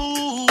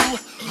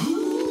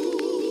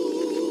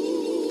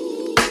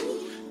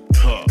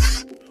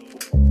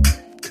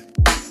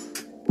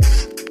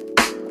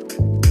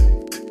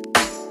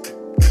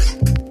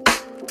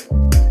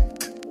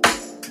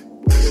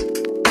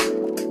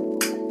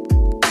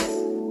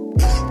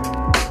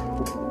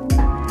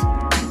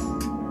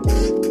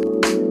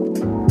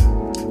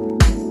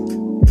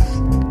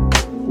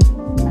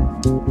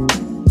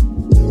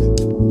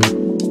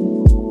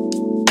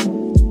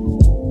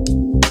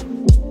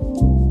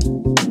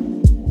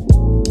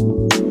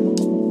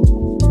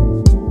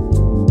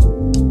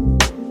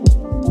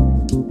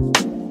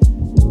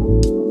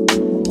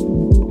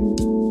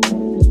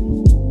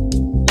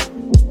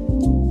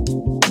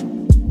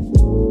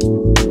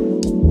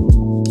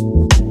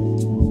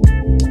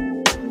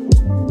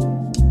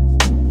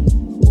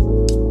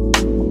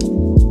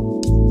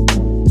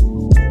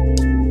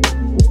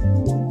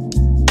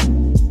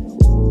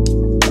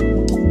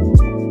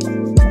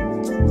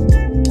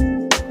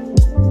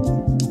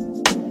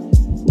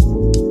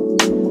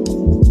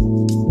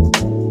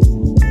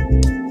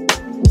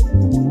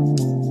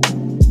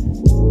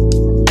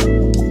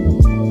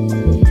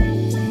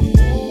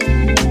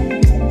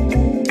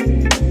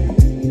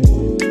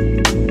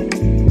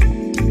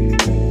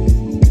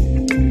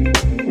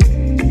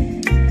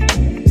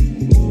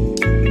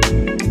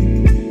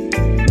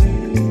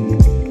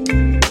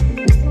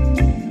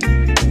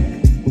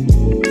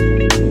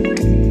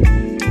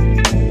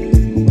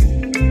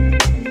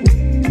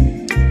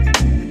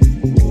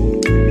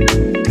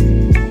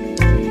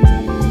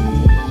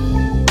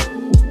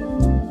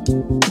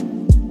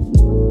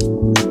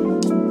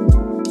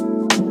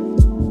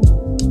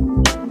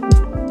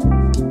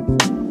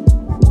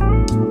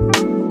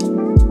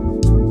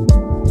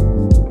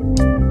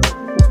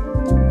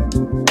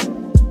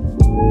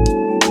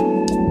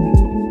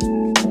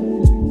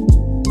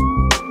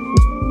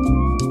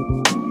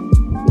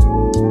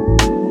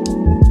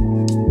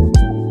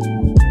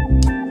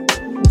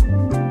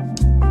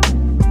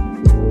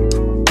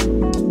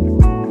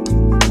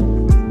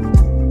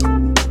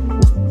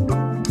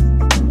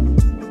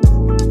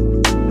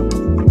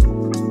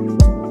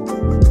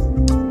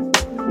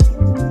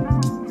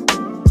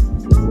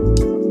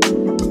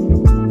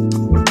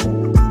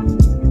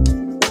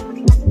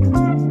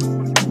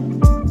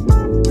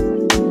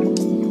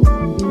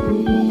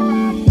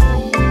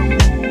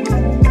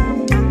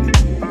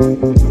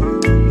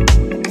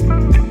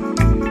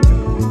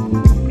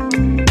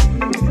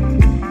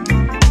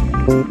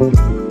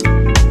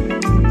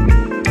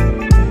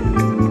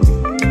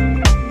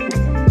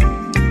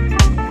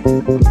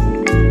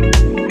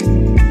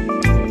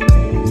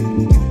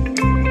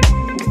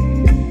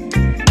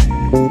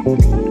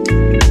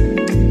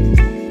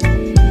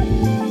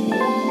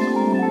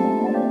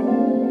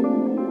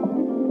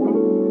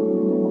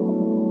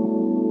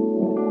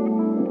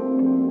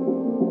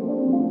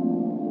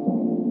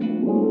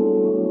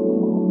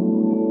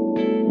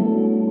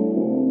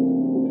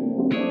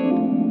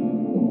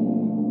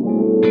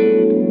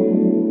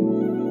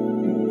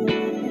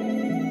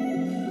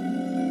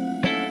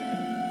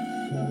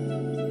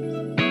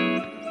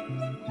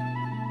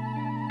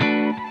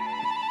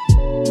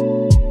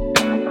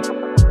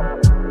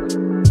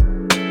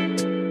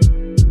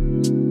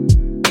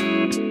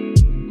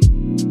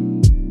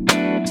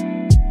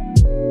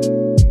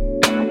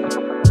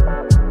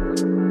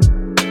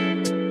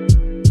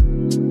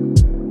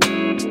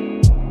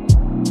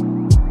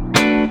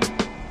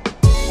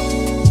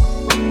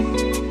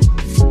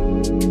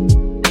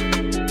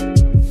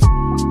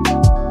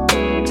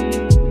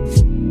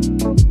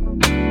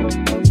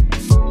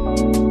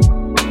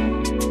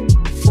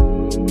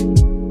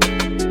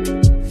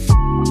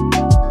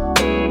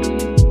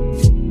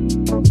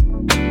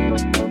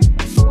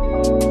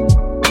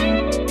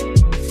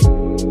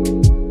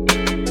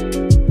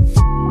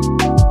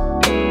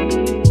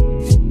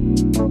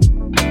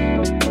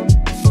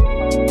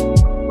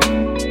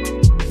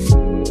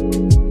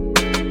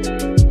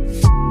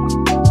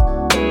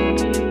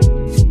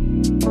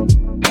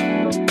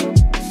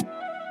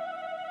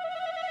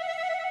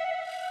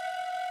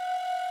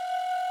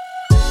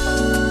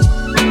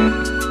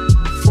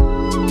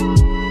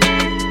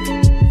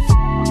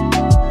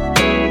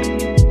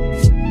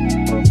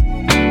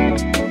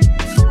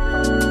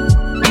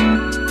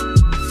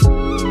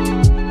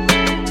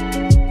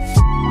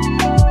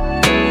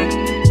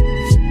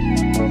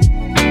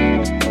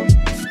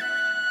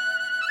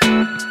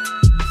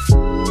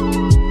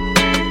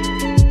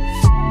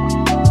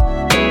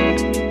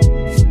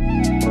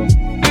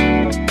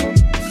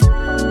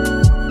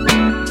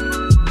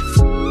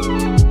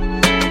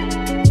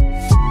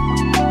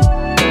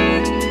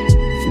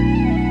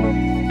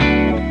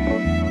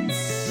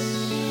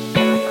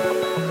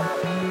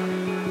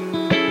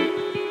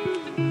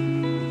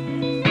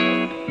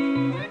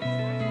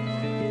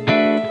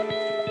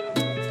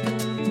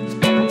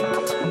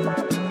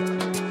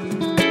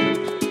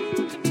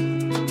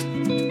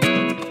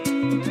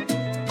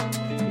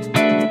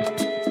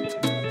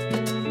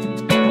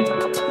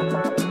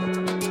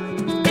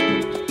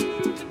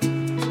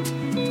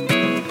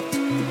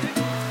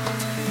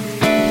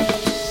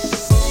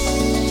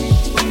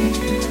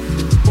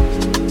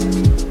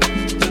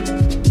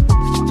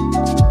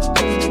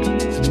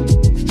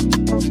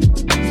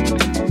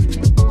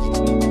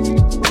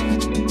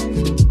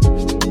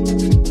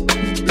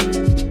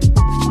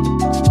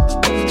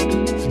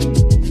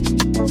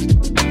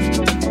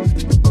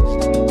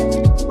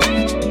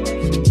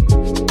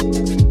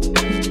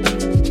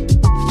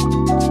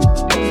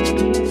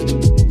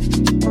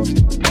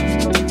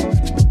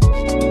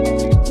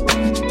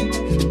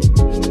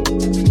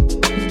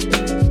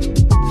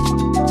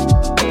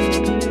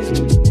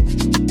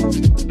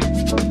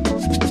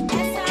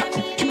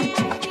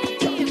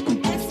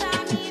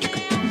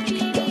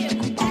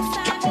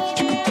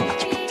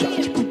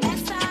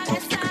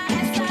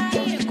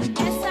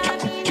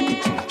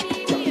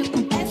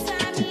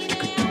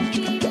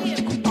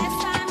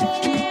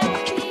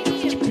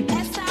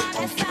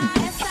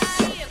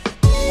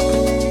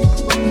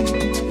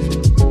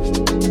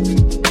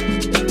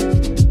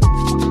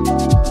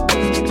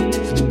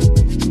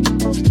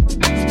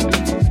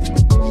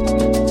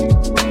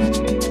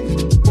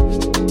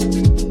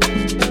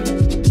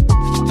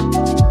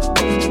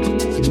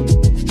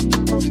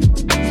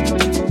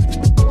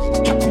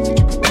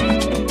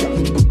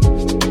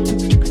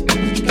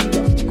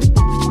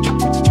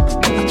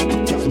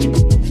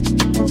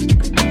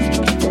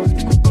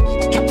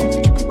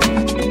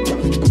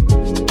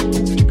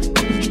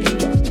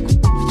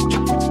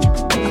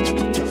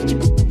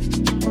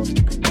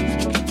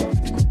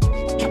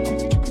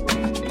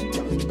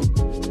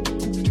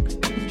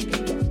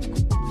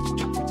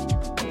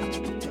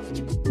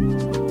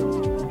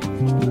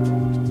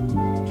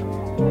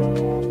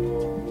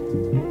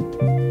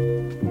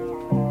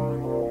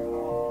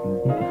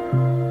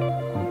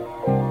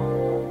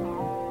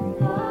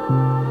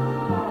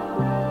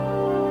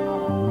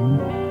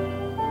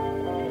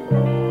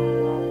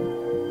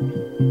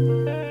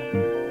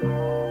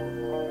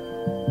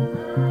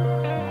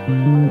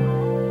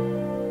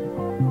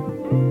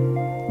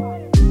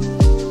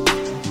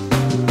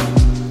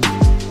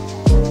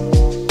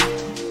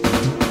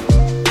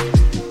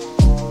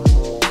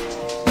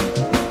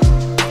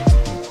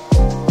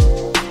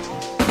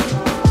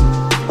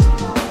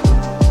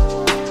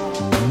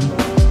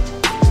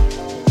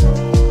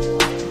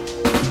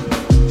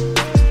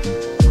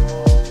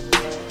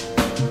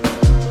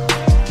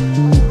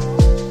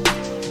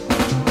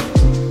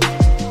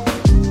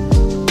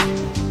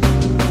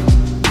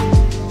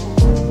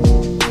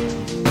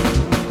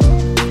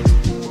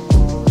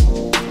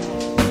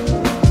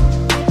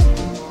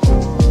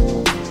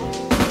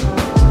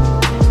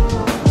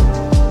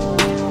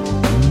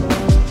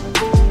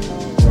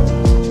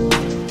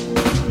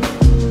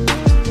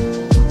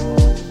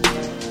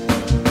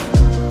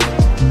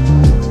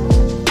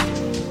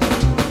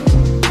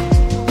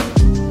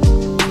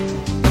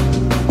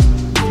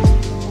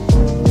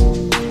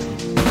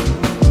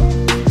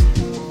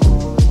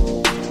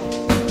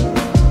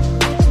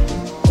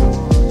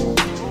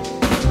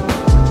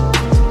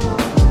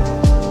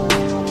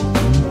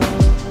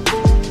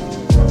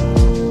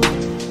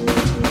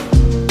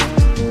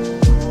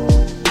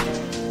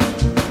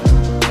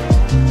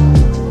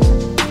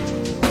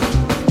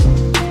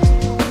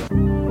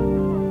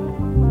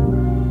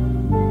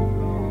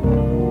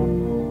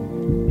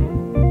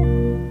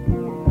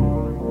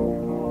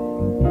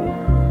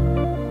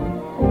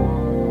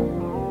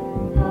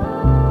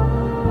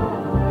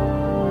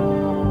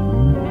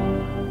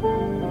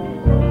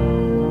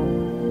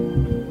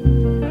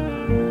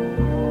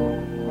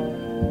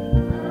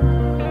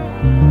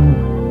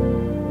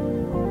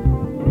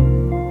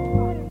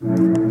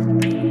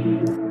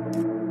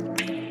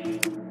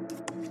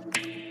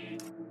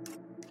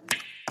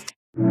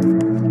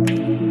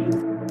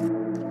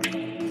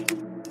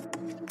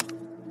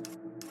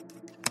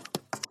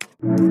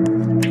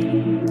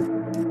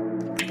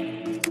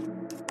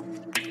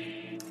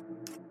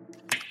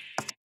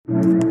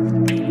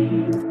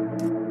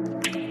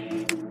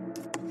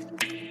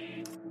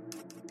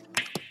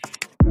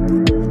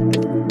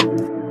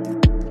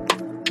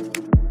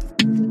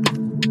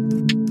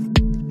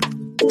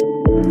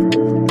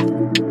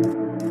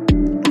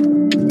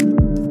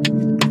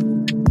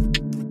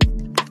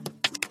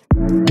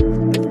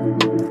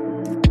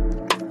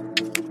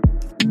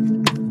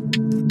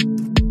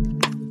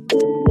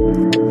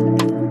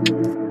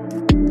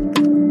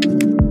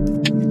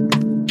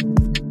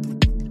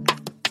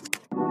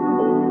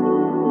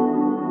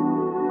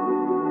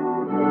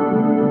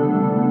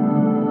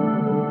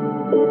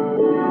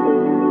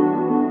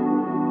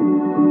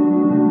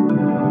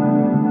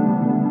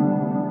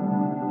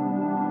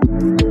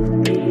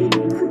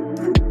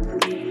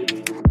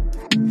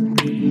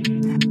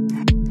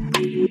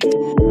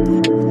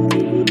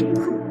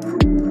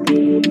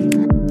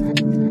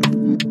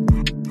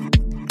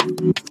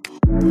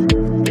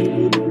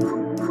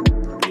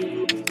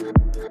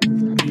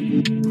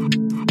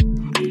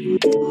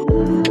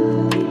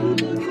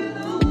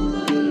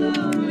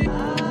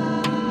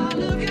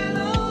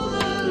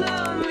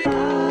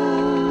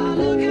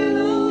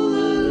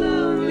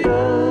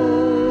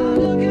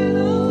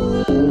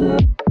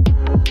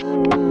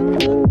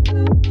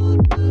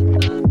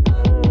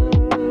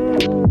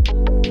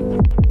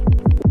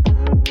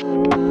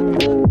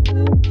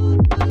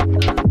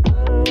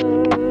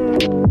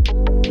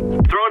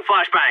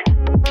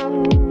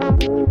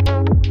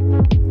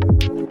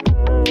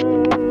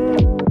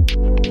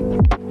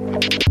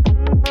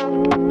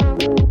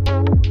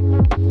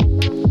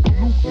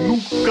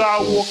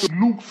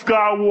 Luke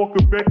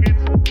Skywalker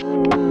Beckett.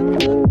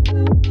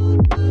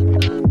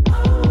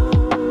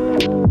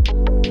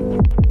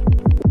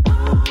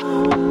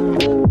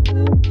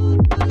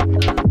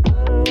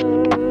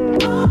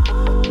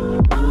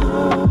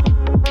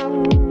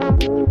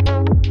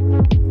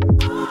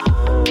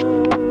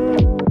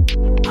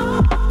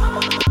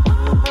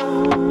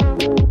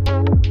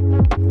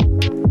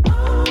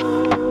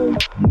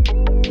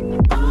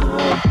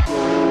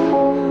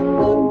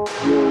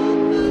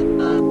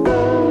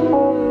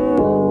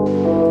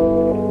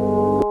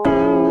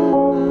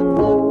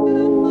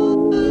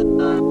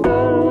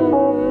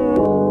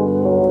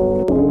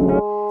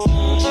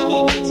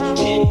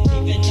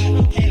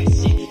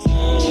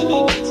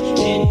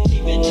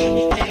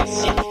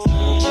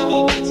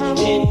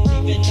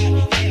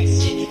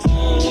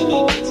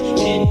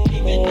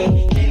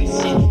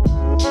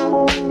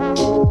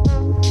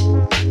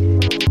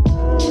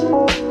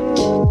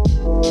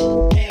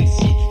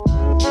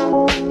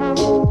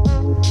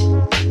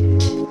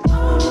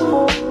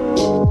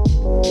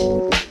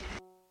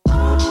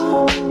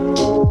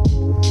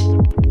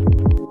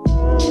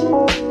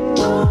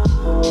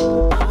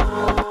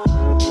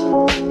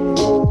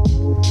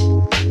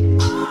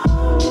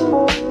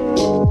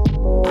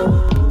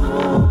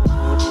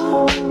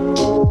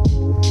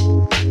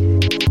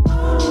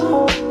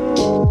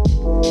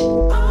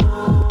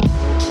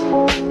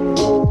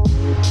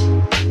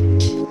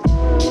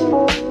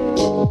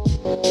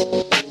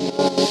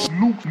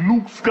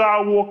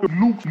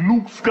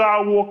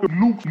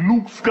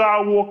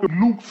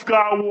 Luke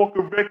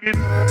Skywalker Beckett.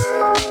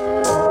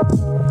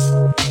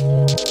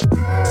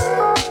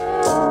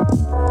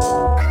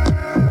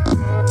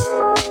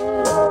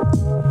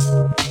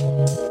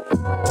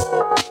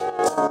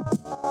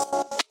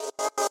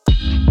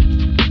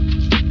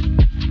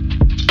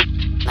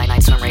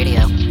 Nightstorm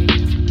Radio.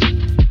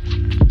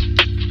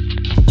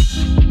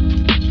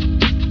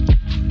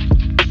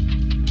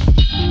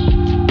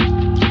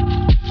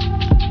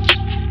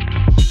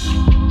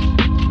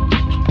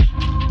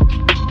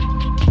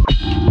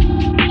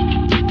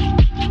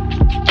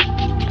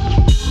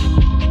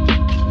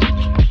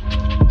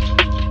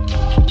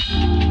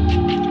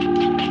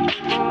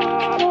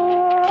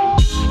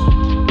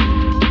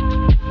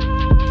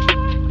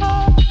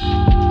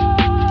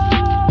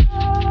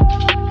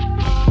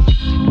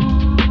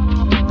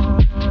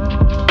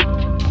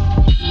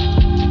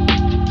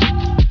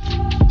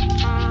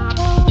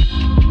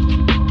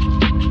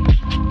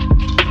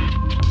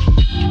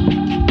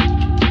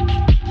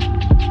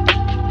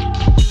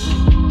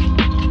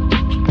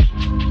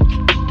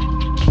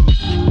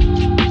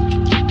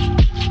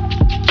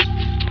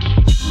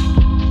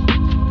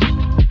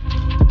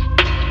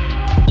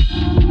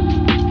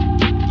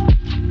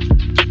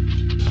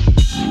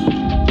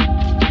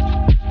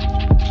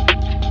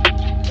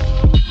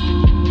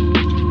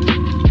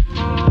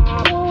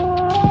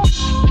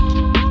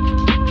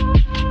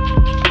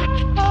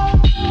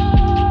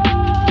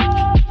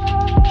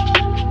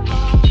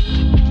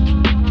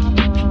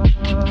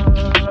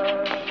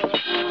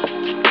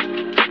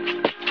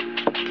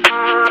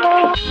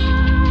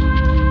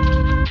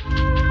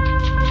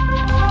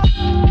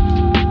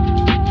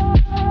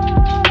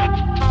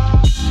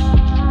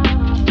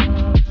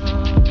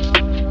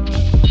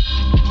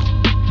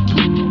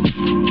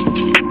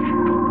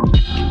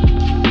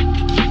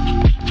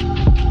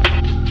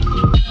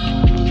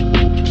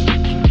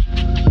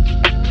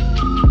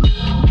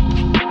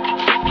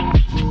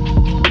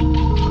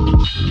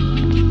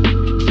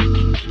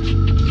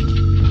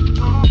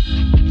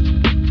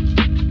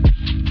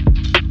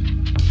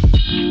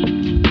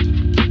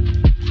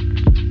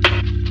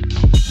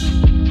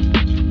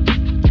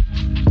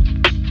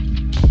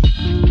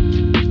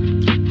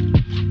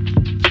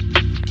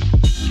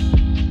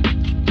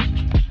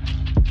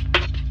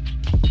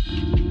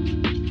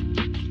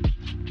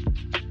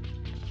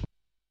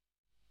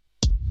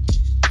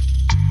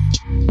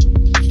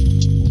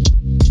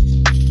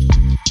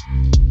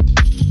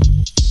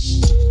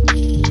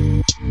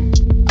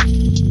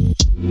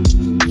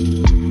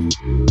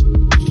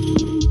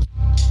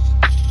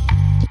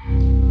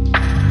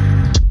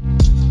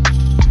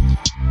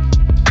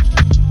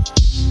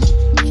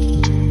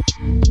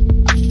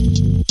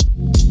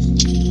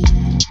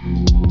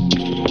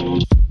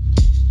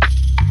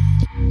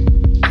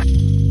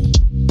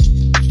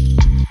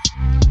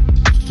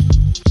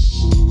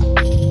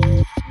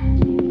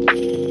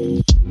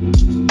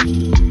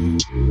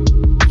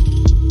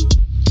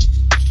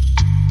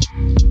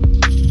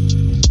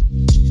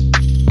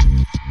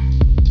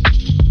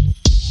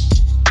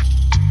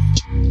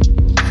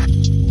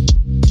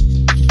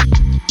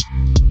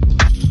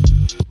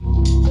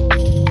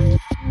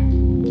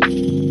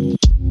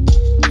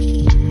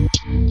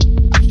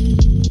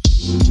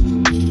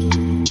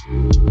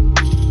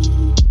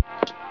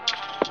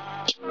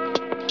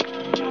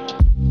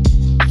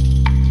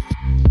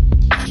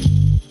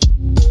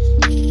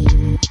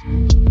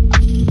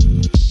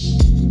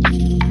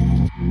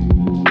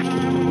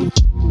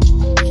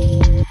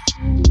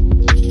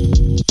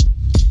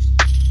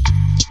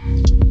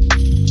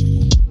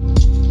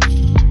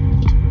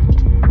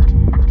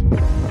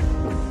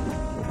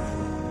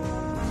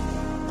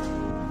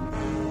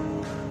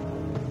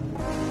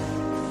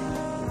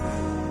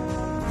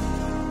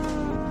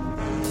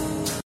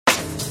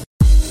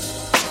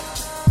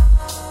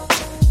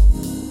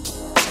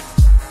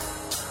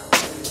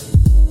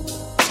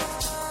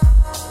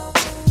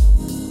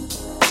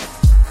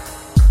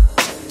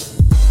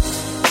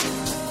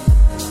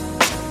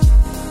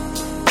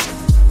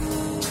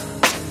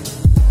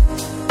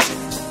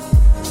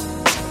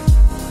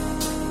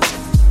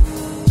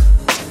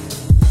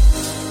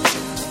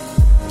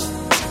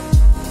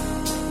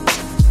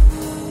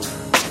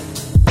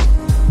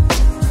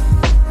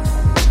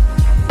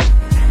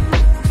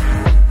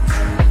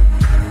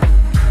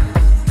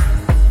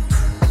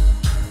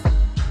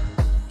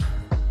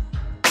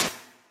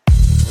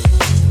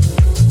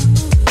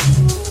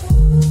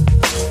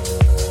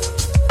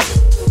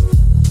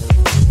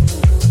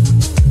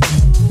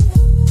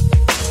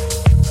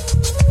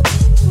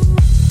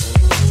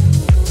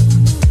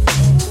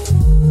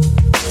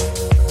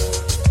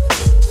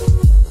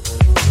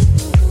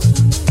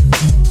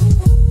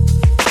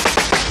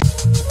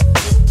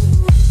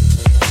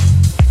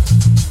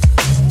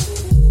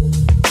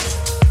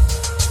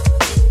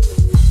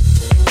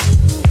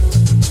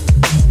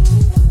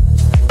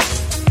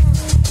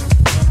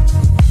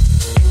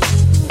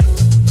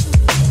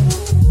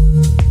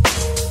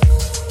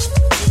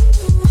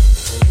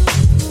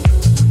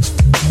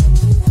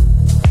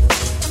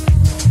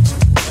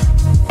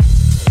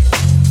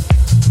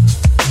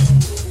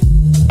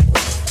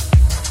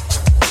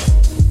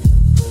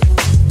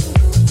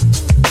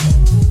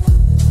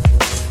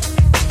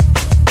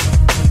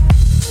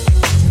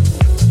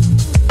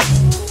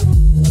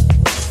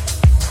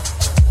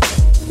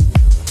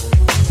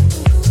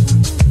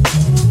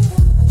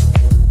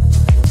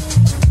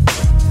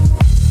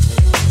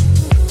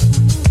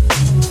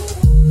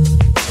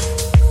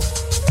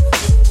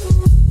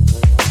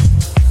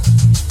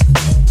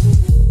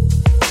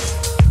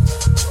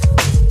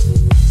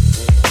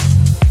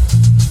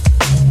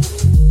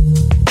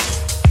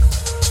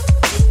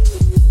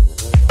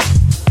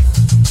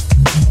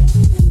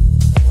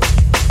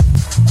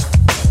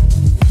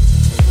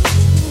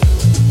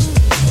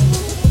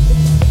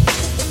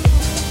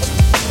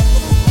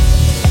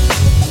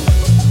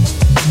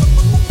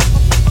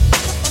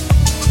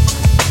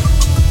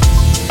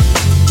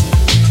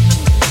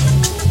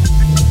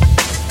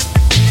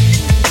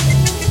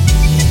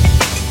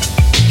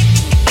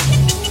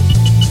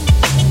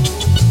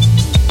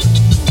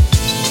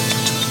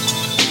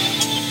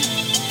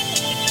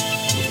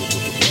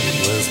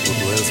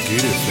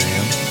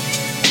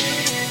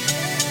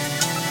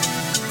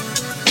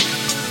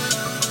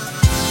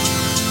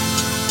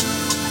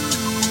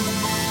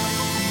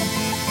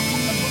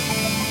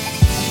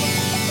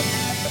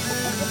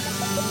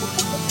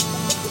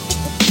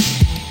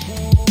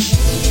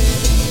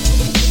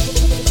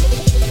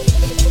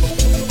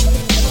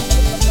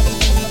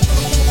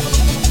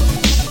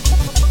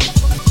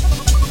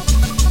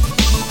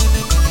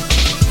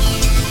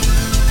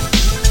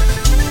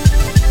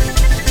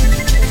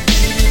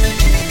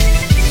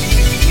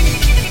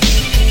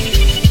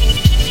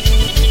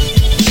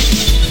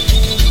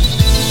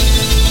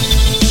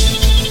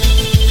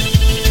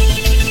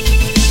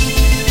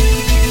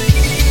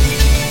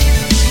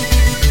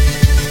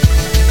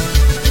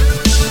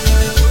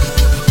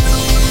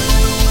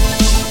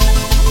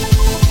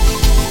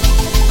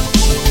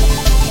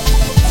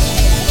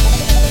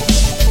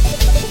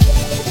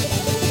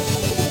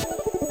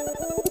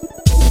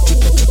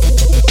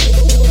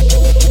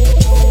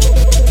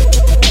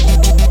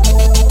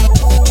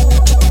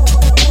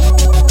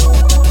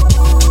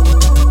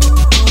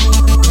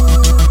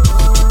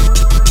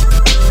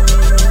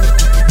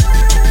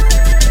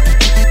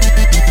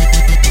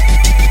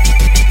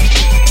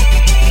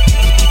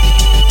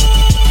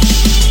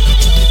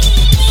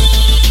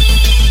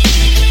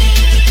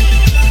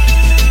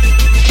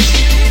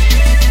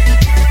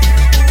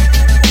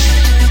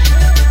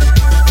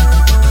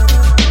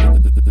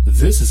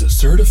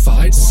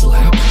 certified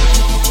slap.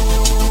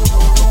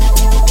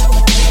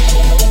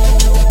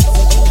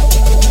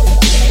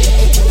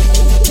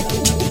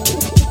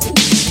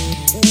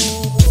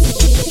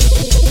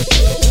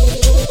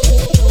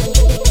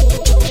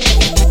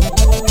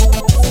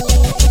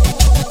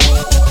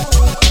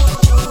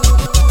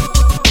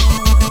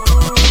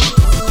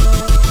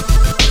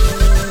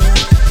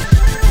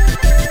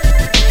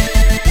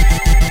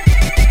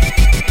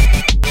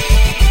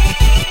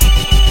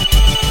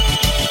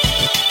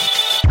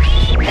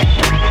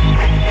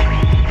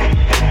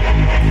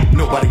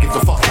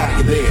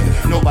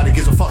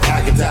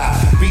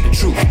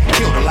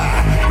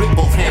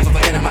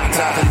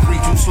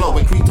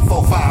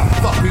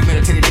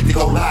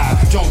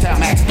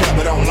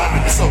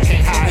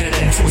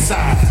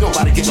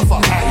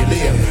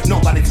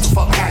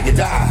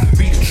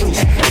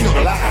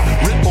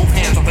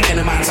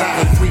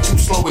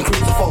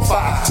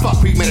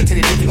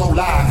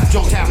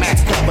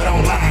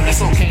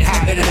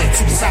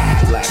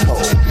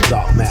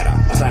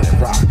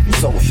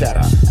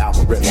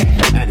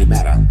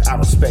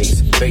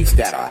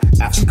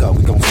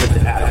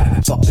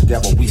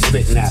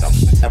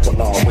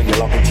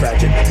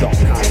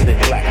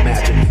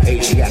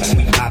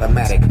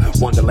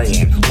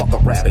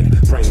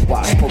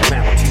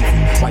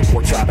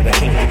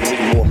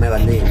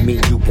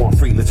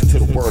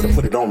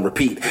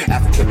 Repeat,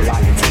 African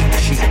lions eat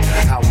sheep.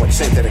 How much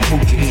synthetic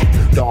food you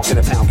eat? Dogs in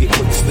a pound get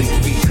put to sleep.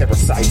 Feed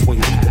parasites when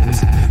you eat the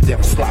meat.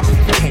 Devil sloppy,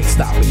 can't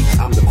stop me.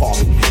 I'm the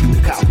copy, you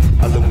the copy.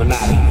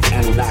 Illuminati,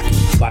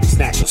 Anunnaki, body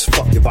snatchers,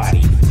 fuck your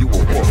body. You a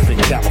wolf in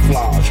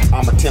camouflage.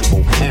 I'm a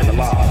temple and a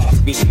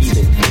lodge. Me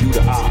even, you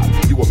the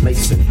odd. You a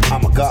mason,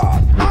 I'm a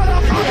god.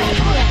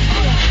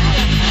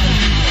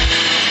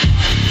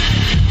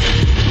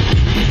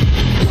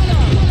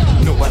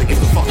 Nobody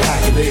gives a fuck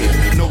how you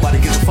live. Nobody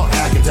gives a fuck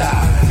how you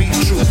die. Be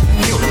the truth,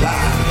 kill the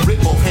lie. Rip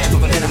both hands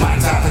over the end of my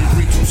time.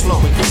 3 too slow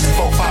and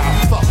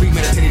 4-5. Fuck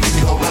premeditated,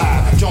 you go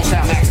live.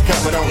 Jonestown Max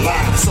covered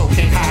online. So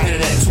can't hide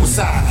internet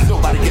suicide.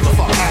 Nobody gives a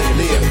fuck how you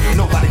live.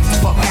 Nobody gives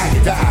a fuck how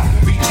you die.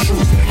 Be the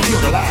truth,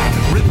 kill the lie.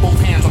 Rip both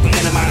hands over the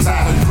end of my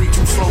time. 3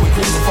 too slow and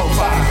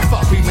 4-5.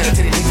 Fuck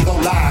premeditated, you go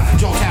live.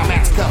 Jonestown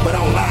Max covered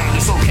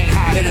online. So can't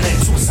hide internet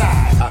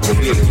suicide. I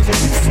create it, you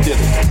steal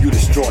it, you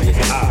destroy it,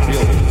 I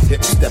build it.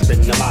 Hip step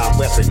in your mind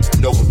weapon.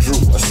 Noble Drew,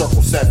 a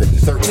circle 7,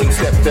 13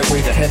 steps their way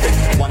to heaven.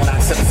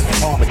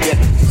 197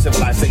 Armageddon,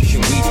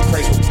 civilization, we the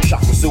cradle.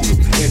 Shaka Zulu,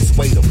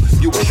 ensway them.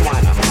 You a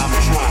Shriner, I'm a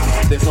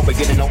shrine. There's no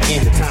beginning, no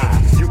end to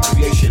time. You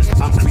creation,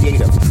 I'm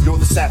creative. You're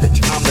the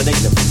savage, I'm the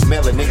native.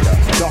 Melanator,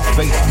 Darth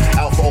Vader,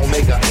 Alpha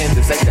Omega, and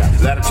the Zeta.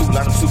 Latitude,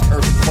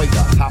 Earth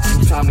equator. Hop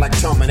through time like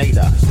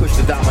Terminator. Push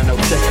the domino,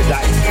 check the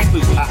dice.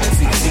 Blue, I can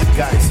see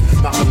guys.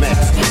 Malcolm X,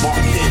 Mark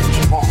King,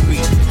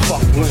 Heartbeat,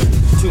 fuck Bloom.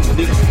 Too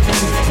deep,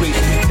 too sweet.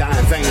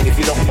 Dying vain if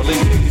you don't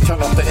believe me. You turn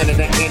off the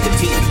internet and the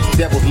TV.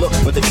 Devils look,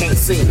 but they can't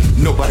see me.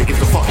 Nobody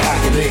gives a fuck how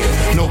you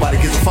live. Nobody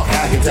gives a fuck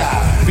how you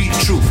die. Be the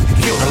truth,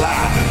 kill the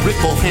lie. Rip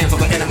both hands on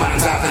the end of my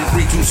time.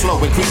 3 too slow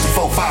and creep to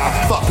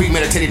 4-5. Fuck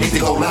premeditated, need to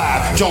go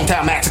live.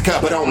 Jonestown Massacre,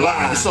 but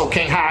online. So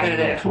can't hide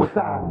internet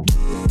suicide.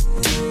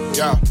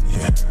 Yo.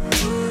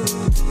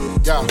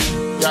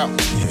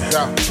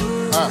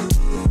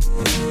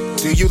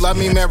 Do you love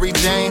me, Mary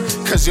Jane?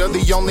 Cause you're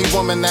the only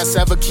woman that's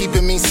ever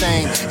keeping me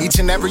sane. Each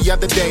and every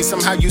other day,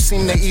 somehow you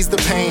seem to ease the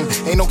pain.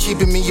 Ain't no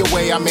keeping me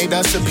away, I made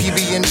us a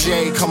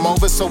PB&J. Come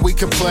over so we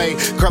can play.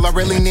 Girl, I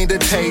really need a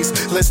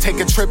taste. Let's take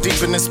a trip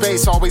deep into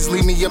space, always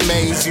leave me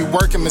amazed. You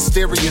work in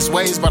mysterious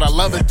ways, but I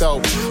love it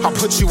though. I'll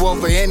put you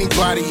over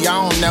anybody,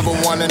 I don't never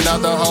want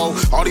another hoe.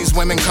 All these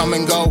women come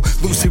and go.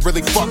 Lucy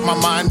really fucked my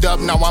mind up,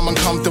 now I'm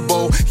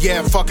uncomfortable.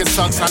 Yeah, fucking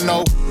sucks, I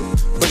know.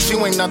 But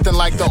you ain't nothing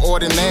like the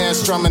ordinaire.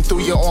 Strumming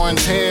through your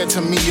orange hair, to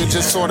me you're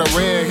just sorta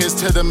rare. Here's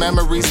to the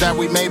memories that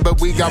we made,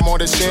 but we got more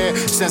to share.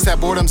 Since that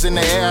boredom's in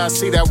the air, I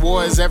see that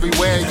war is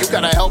everywhere. You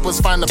gotta help us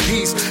find the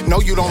peace.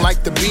 No, you don't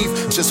like the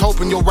beef, just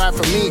hoping you'll ride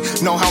for me.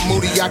 Know how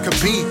moody I could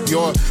be.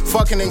 You're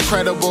fucking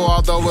incredible,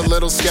 although a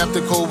little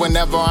skeptical.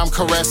 Whenever I'm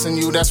caressing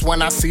you, that's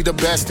when I see the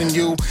best in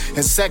you.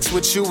 And sex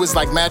with you is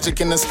like magic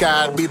in the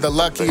sky. I'd be the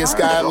luckiest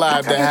guy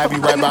alive to have you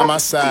right by my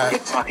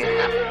side.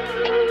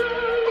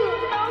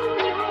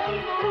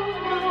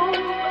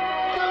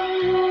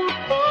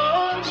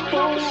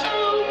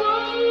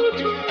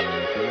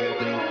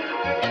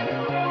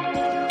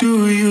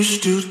 Do we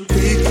used to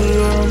take a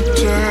long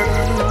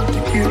time to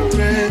get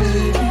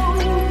ready?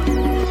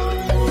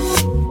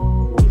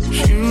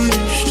 You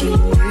used to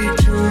wait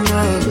too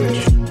much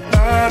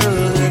out of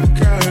that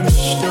kind of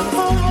stuff.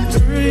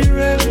 Are you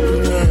ready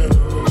now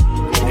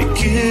to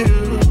get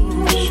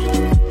loose?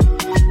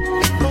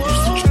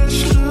 Just the dress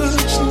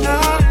looks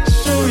nice,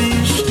 so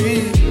you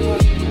still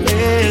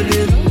and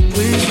it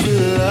always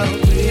feel like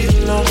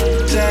waiting on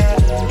time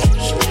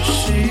just to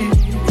see.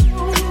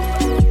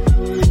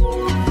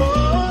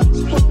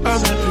 I'm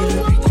happy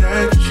to be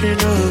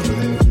catching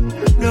up.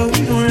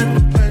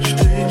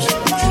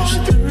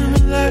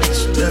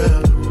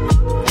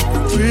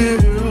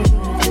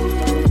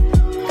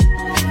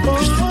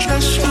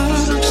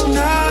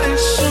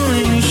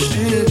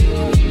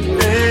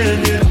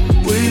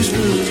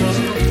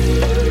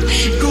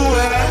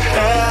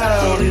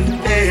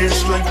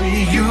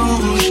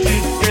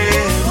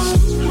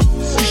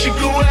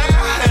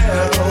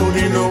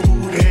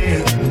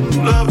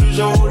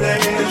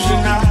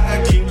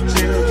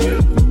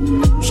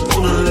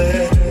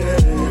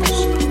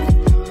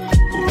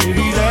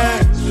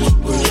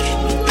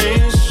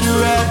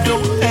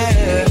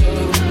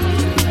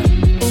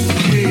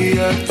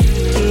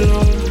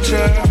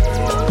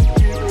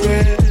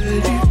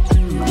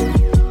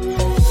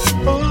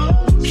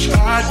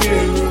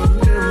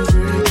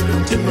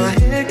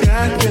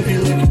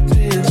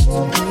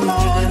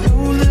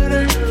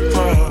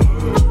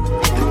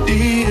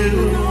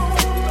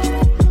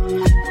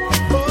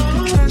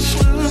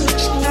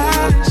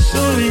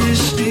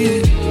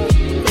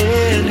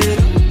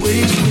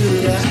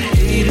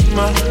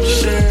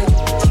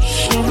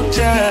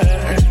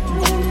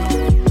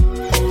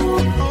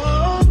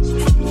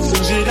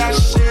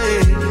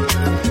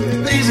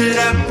 that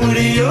I put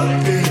in your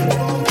head.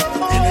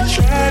 And I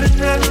tried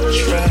and I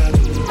tried.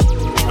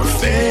 I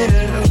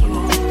failed.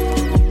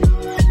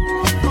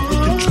 But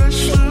the dress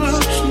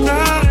looks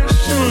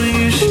nice on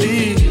you,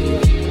 see.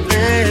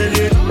 And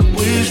it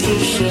always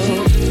feels so.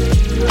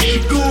 We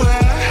should go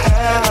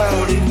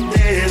out and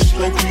dance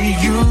like we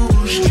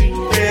used to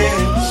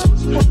dance.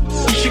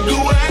 We should go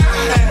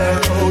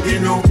out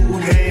and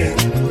hold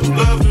hands.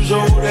 Love is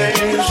old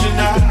hands and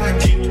I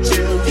can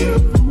tell you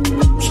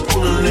it's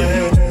gonna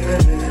last.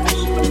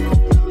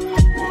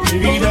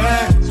 Maybe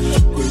that's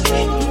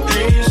what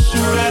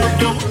answer I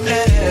don't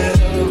have.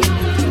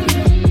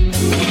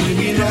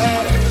 Maybe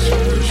that's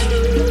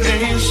what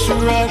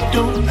answer I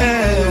don't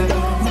have.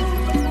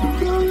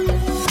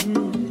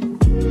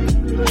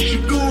 We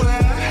should go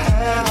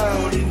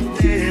out and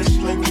dance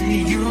like we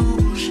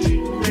used to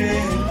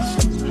dance.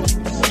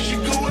 We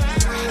should go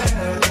out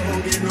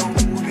and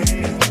hold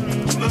hands.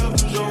 Love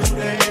is old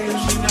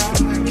hands and I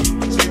can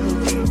tell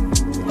you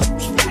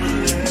it's gonna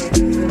last.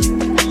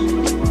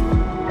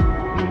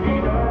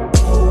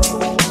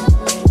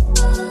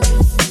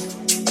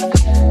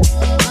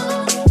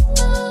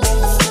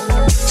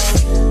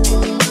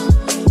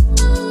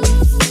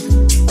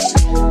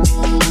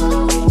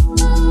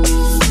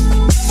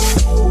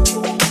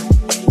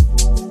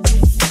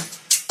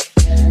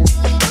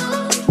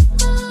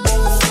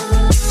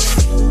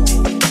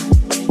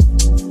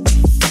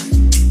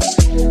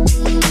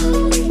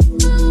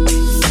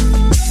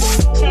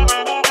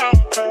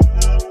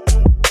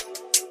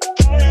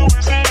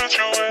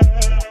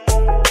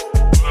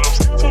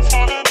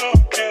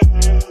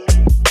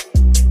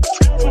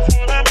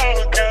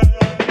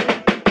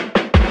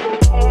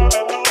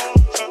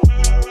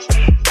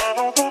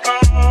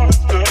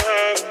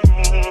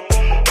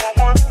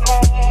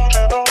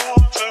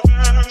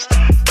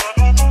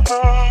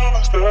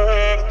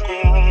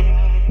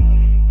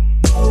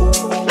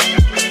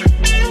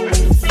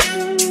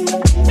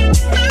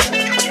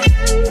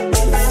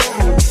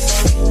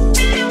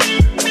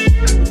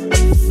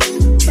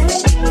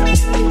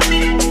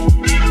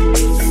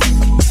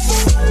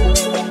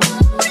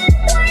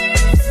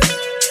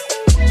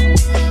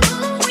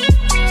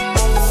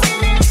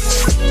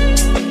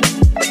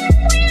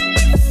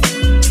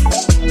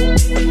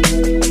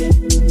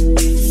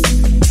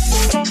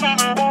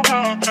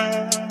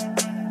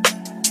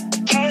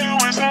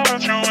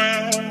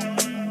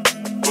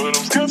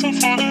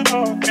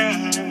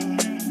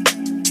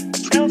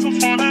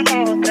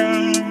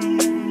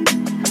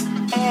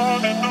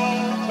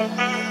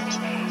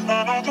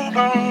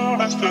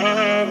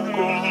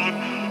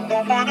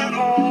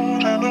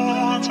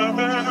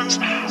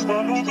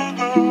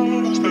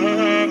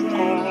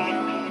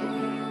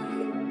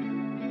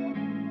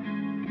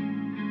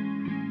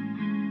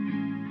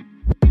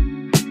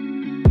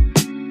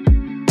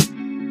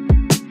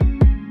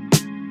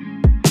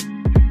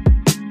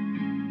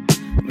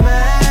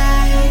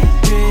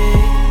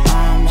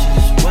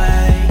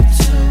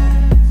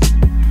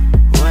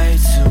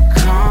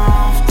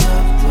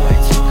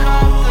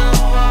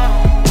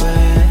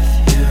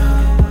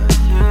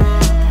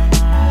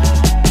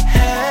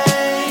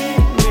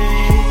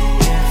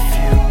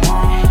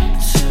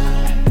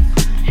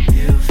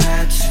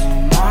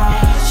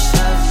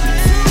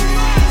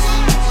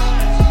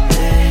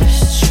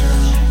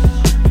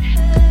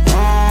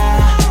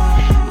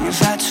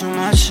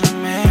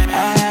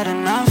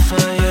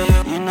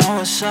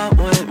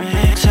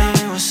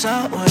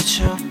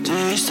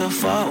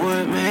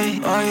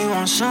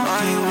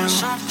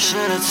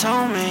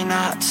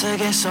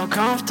 So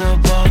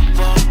comfortable.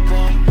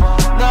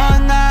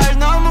 넌 날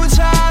너무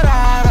잘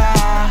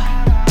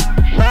알아.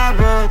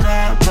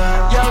 나보다 더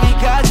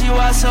여기까지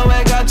와서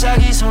왜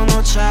갑자기 손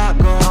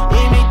놓자고.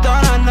 이미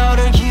떠난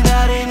너를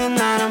기다리는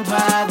나는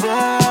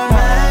바보.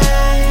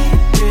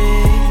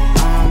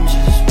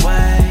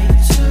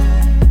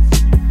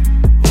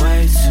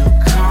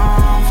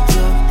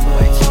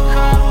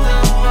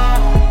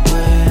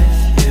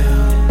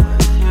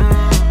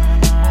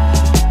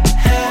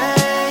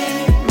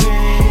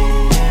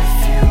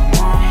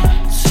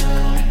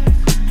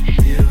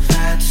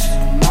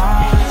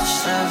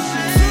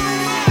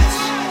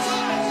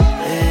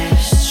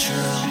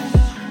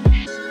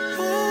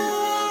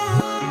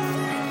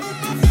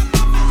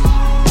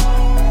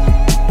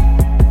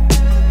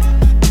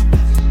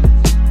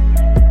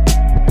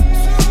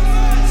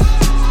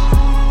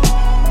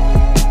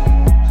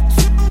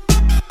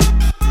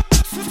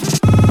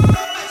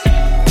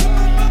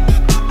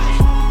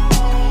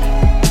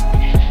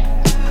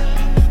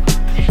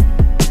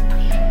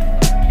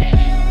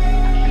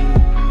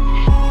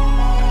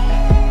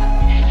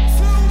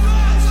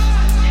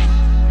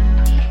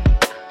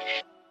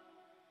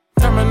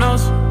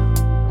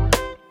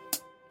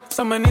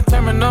 So many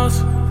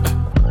terminals.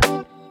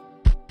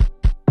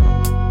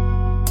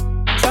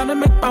 Trying to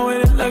make my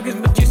way to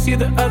luggage, but you see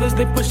the others,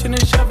 they pushing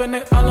and shoving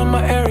it all in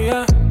my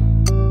area.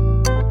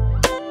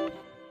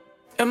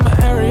 In my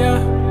area.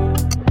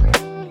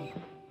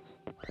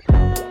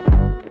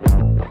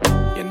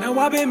 You know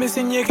I've been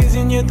missing you,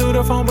 kissing you through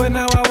the phone, but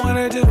now I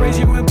wanna just raise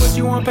you and put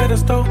you on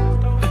pedestal.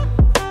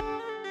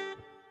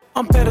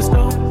 on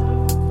pedestal.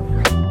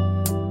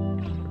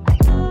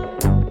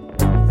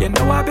 You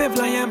know I've been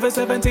flying for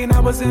 17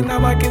 hours and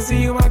now I can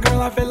see you, my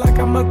girl. I feel like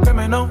I'm a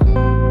criminal.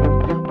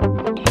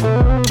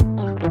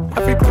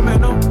 I feel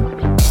criminal.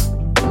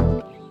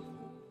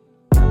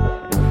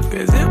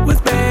 Cause it was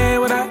bad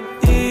what I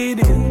did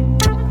it.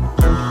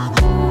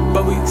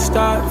 But we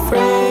start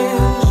fresh.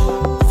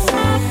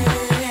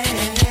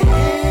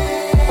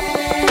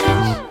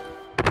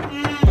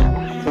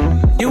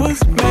 You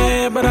was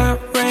mad but I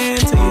ran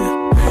to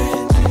you.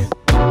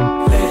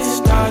 Let's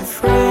start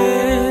fresh.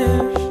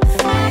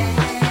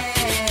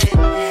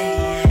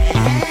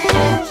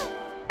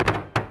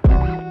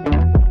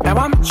 Now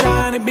I'm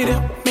trying to be the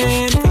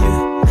man for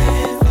you.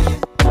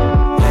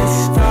 Let's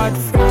start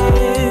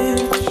fresh.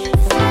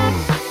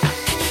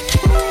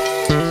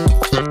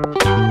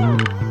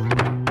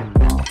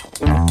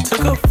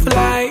 Took a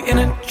flight in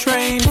a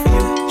train for you.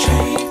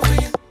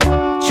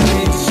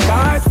 Let's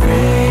start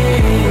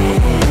fresh.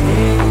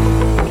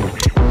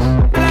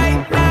 Flight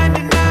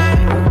 99.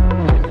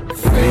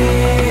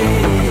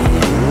 Fresh.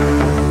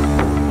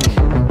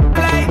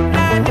 Flight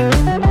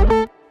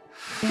 99.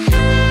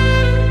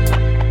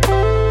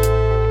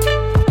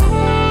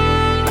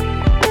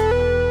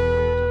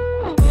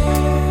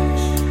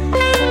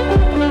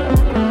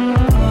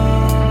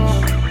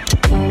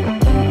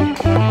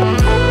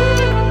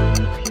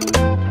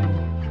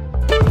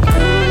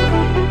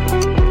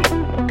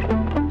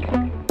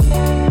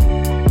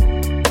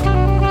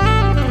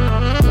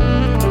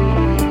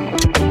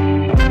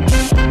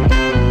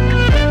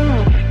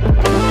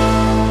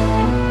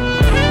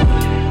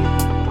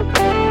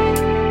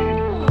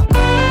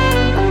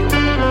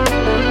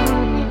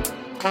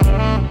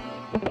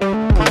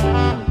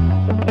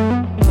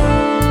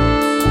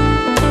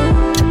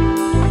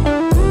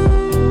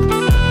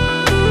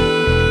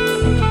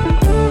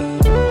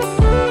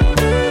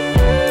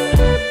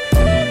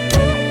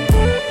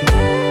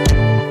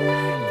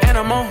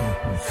 Animal.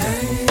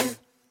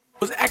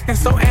 Was acting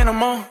so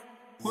animal.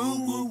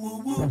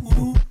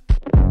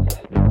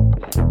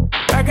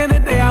 Back in the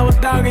day I was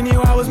dogging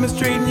you, I was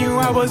mistreating you,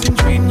 I wasn't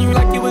treating you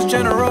like you was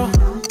general.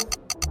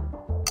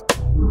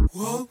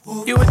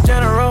 You was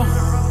general.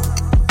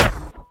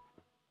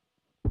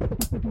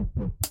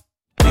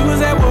 You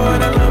was at war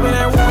and I love it,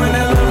 at war and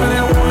I love it,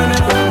 at war and I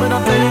love it.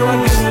 I'll tell you I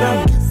give it up.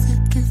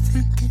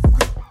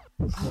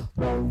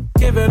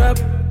 Give it up.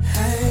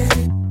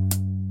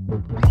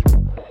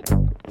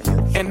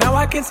 And now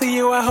I can see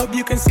you, I hope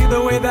you can see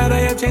the way that I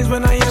have changed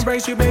when I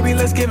embrace you, baby,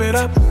 let's give it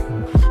up.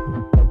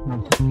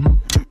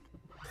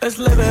 Let's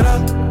live it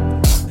up.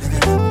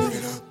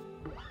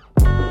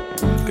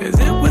 Cause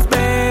it was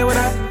bad when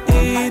I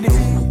did it.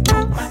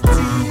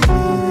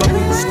 But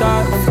we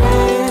start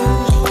fresh.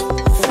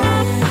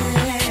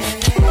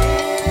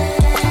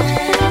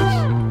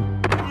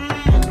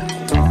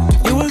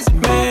 You was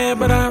mad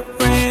but I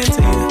ran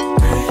to you.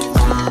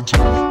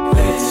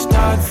 Let's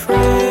start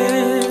fresh.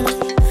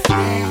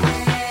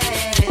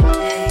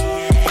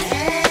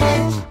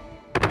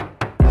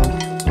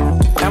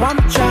 Now I'm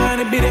trying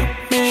to be the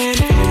man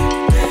for you.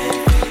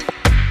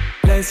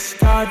 Let's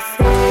start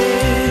fresh.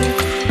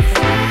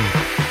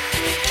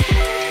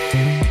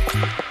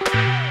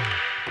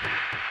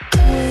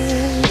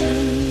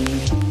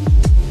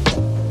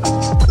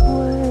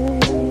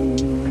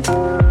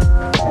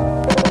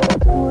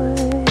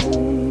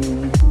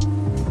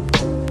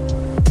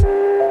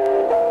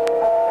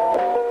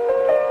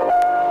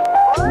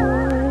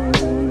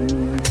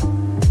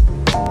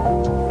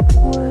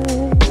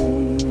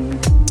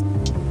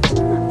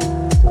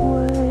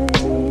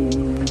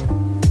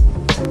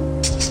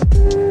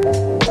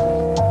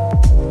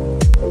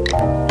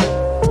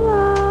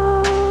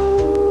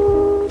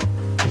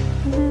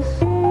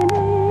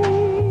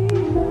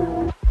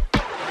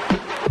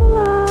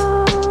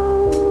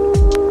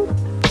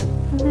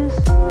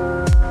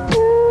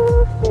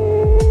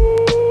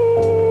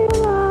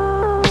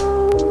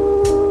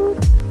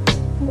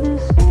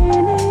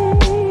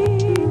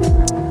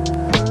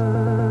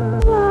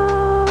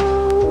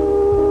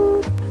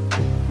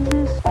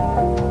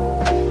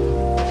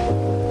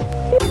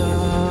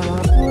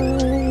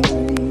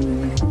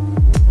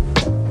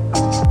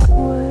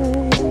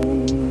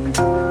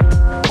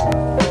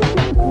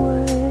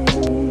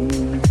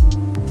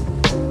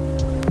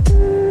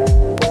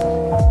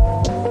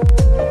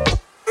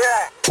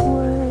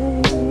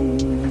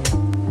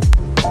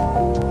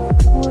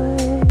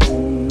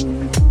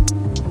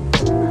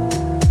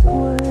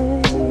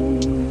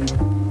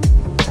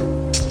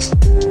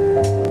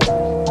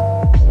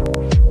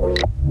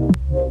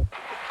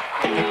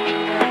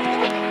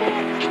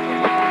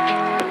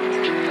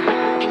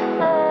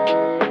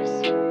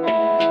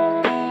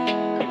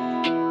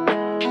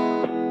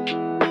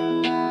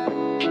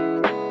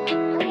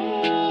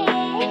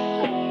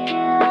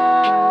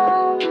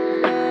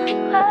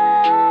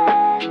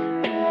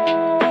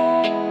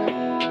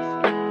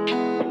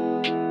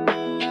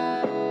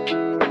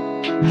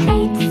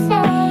 Hate to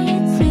say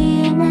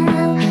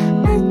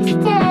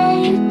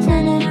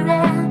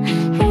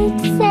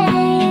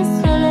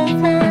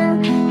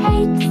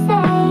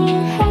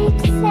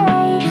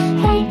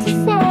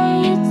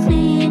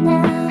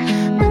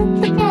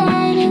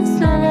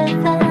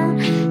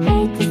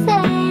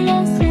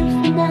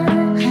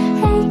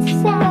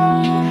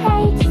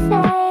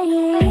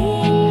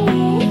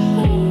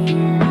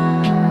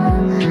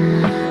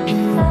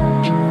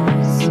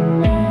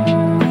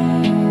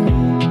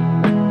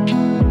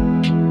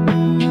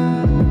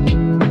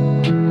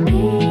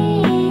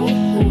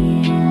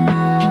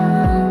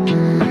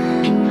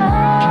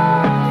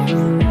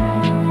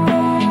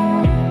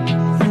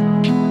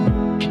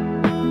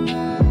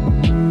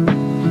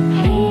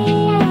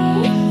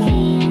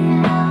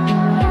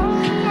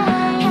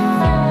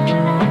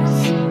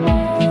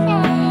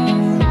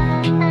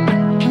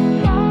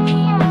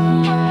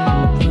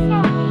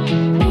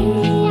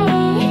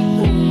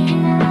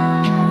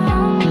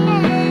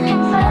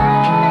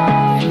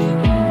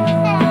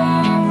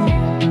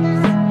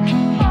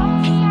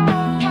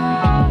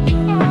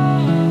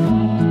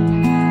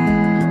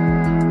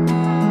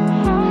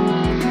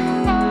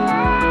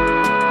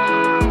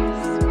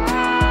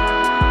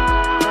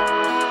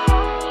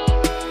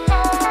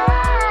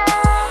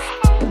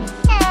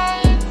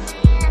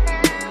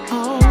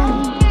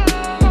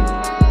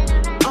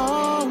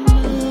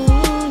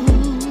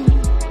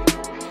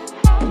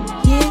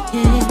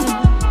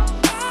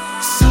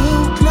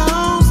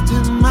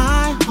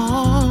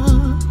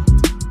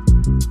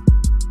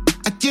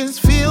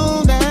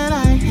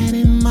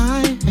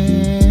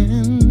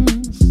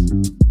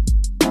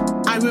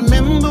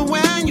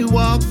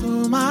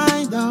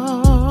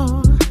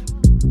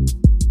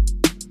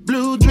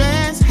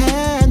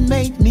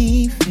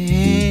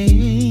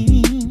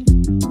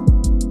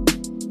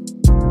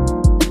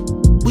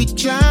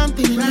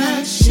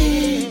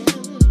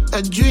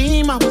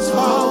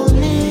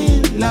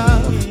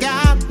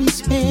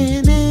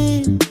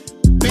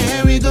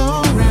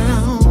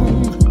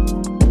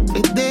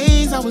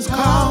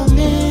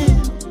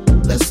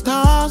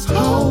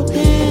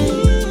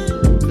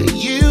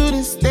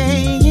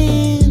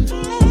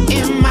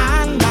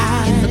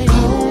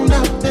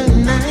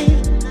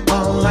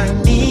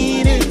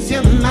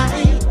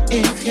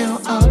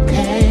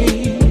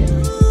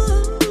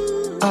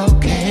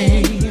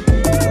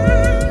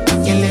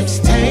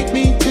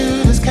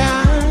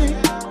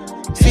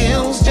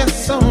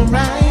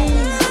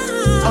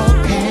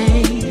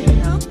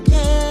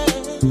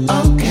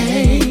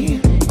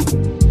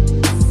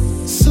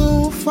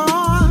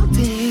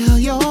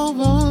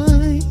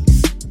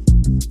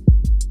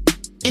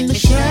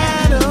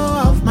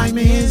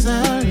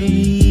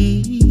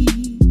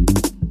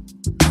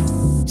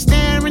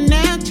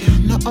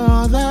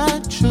other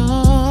choice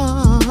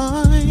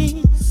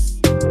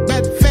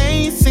but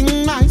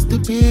facing my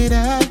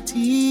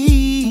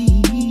stupidity.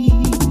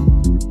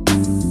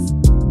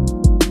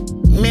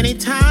 Many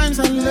times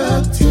I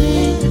looked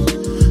in,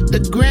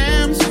 the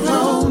grams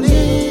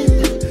rolling,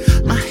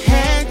 my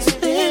head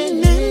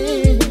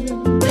spinning,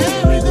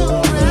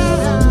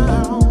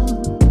 merry-go-round.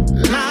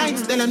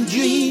 Nights that I'm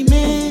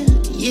dreaming,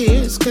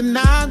 years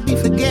cannot be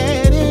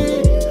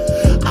forgetting.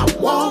 I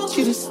want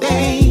you to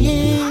stay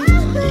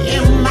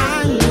in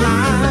my life.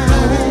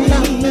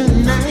 The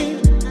night,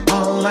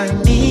 all I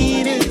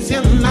need is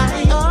your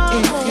light.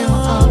 If you're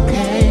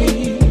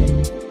okay,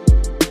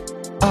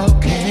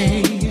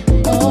 okay,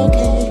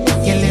 okay.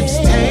 Your lips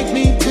take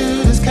me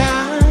to the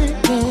sky.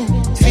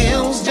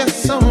 Feels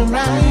just so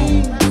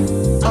right.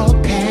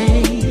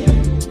 Okay,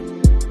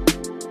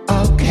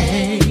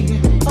 okay.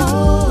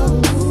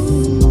 Oh.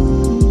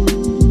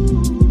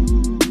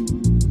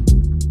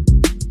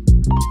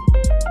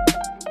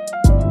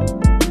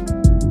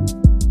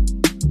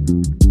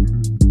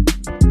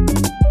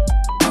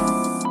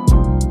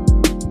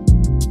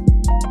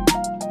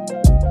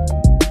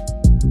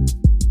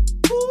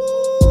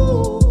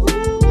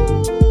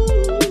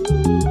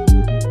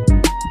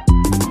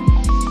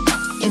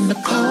 In the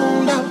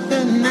cold of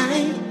the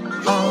night,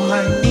 all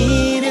I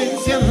need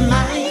is your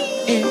light.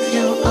 If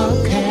you're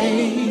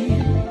okay,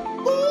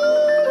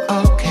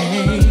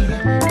 okay.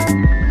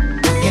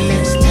 Your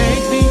lips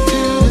take me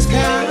to the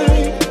sky.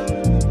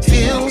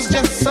 Feels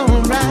just so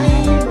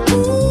right.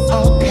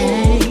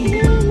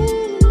 Okay,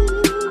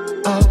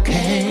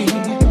 okay.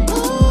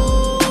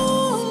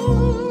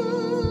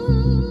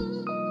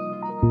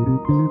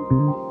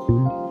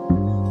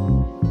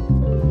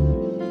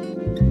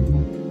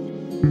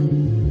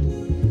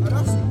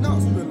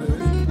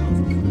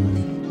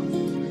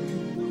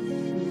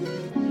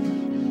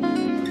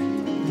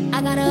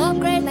 I gotta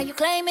upgrade like you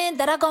claiming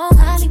that I go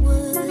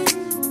Hollywood.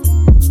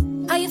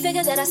 How you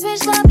figure that I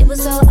switched up? It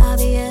was so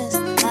obvious,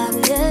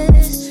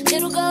 obvious.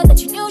 Little girl that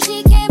you knew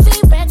she can't be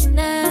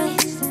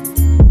recognized.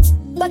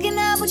 Bucking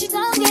out but you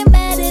don't get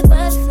mad at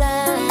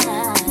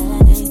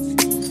butterflies.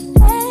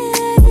 Hey,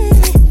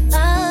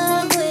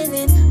 I'm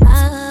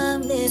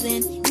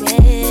living,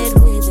 get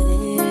with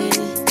it.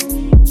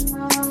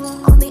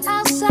 On the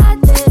outside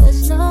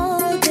there's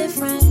no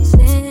difference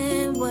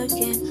in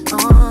working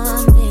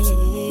on me.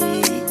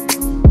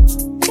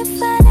 You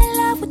fell in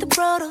love with the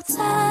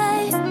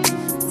prototype,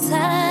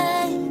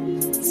 time.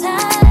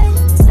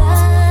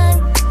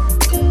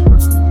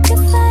 You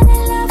fell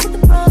in love with the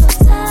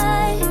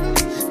prototype,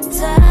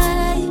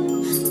 time.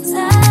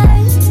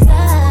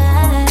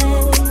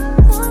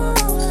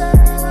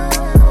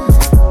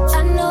 I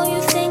know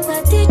you think I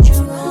did you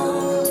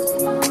wrong,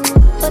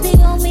 but the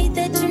only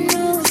that you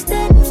knew was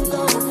that you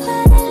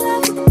fell in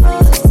love with the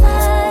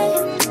prototype,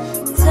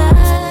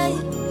 time.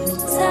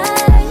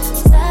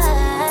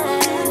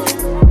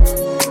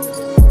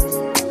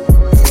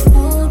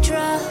 New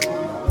drop,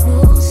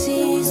 new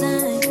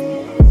season.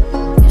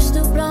 You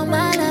still blow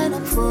my line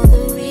up for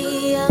the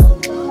re-up.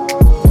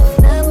 If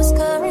that was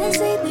currency,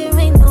 there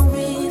ain't no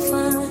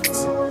refunds.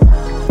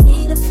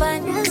 Need to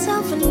find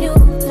yourself a new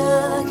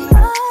plug.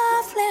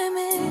 Off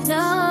limit,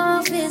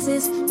 no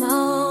visits,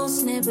 no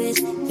snippets.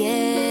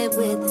 Get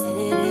with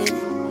it.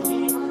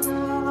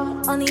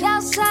 On the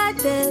outside,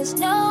 there's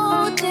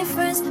no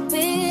difference.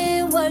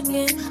 Been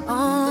working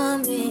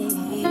on me.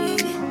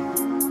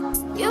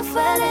 You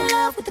fell in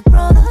love with the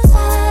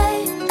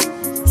prototype,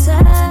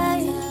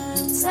 time.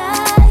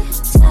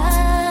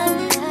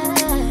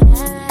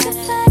 You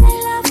fell in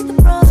love with the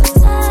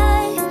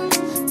prototype,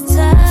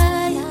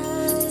 time.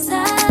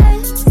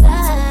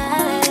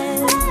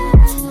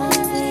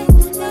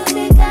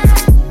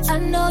 I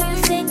know you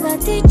think I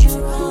did you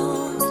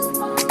wrong,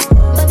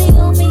 but the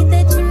only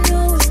that you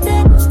knew was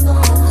that you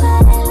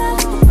fell in love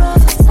with the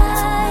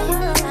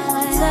prototype,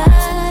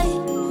 time.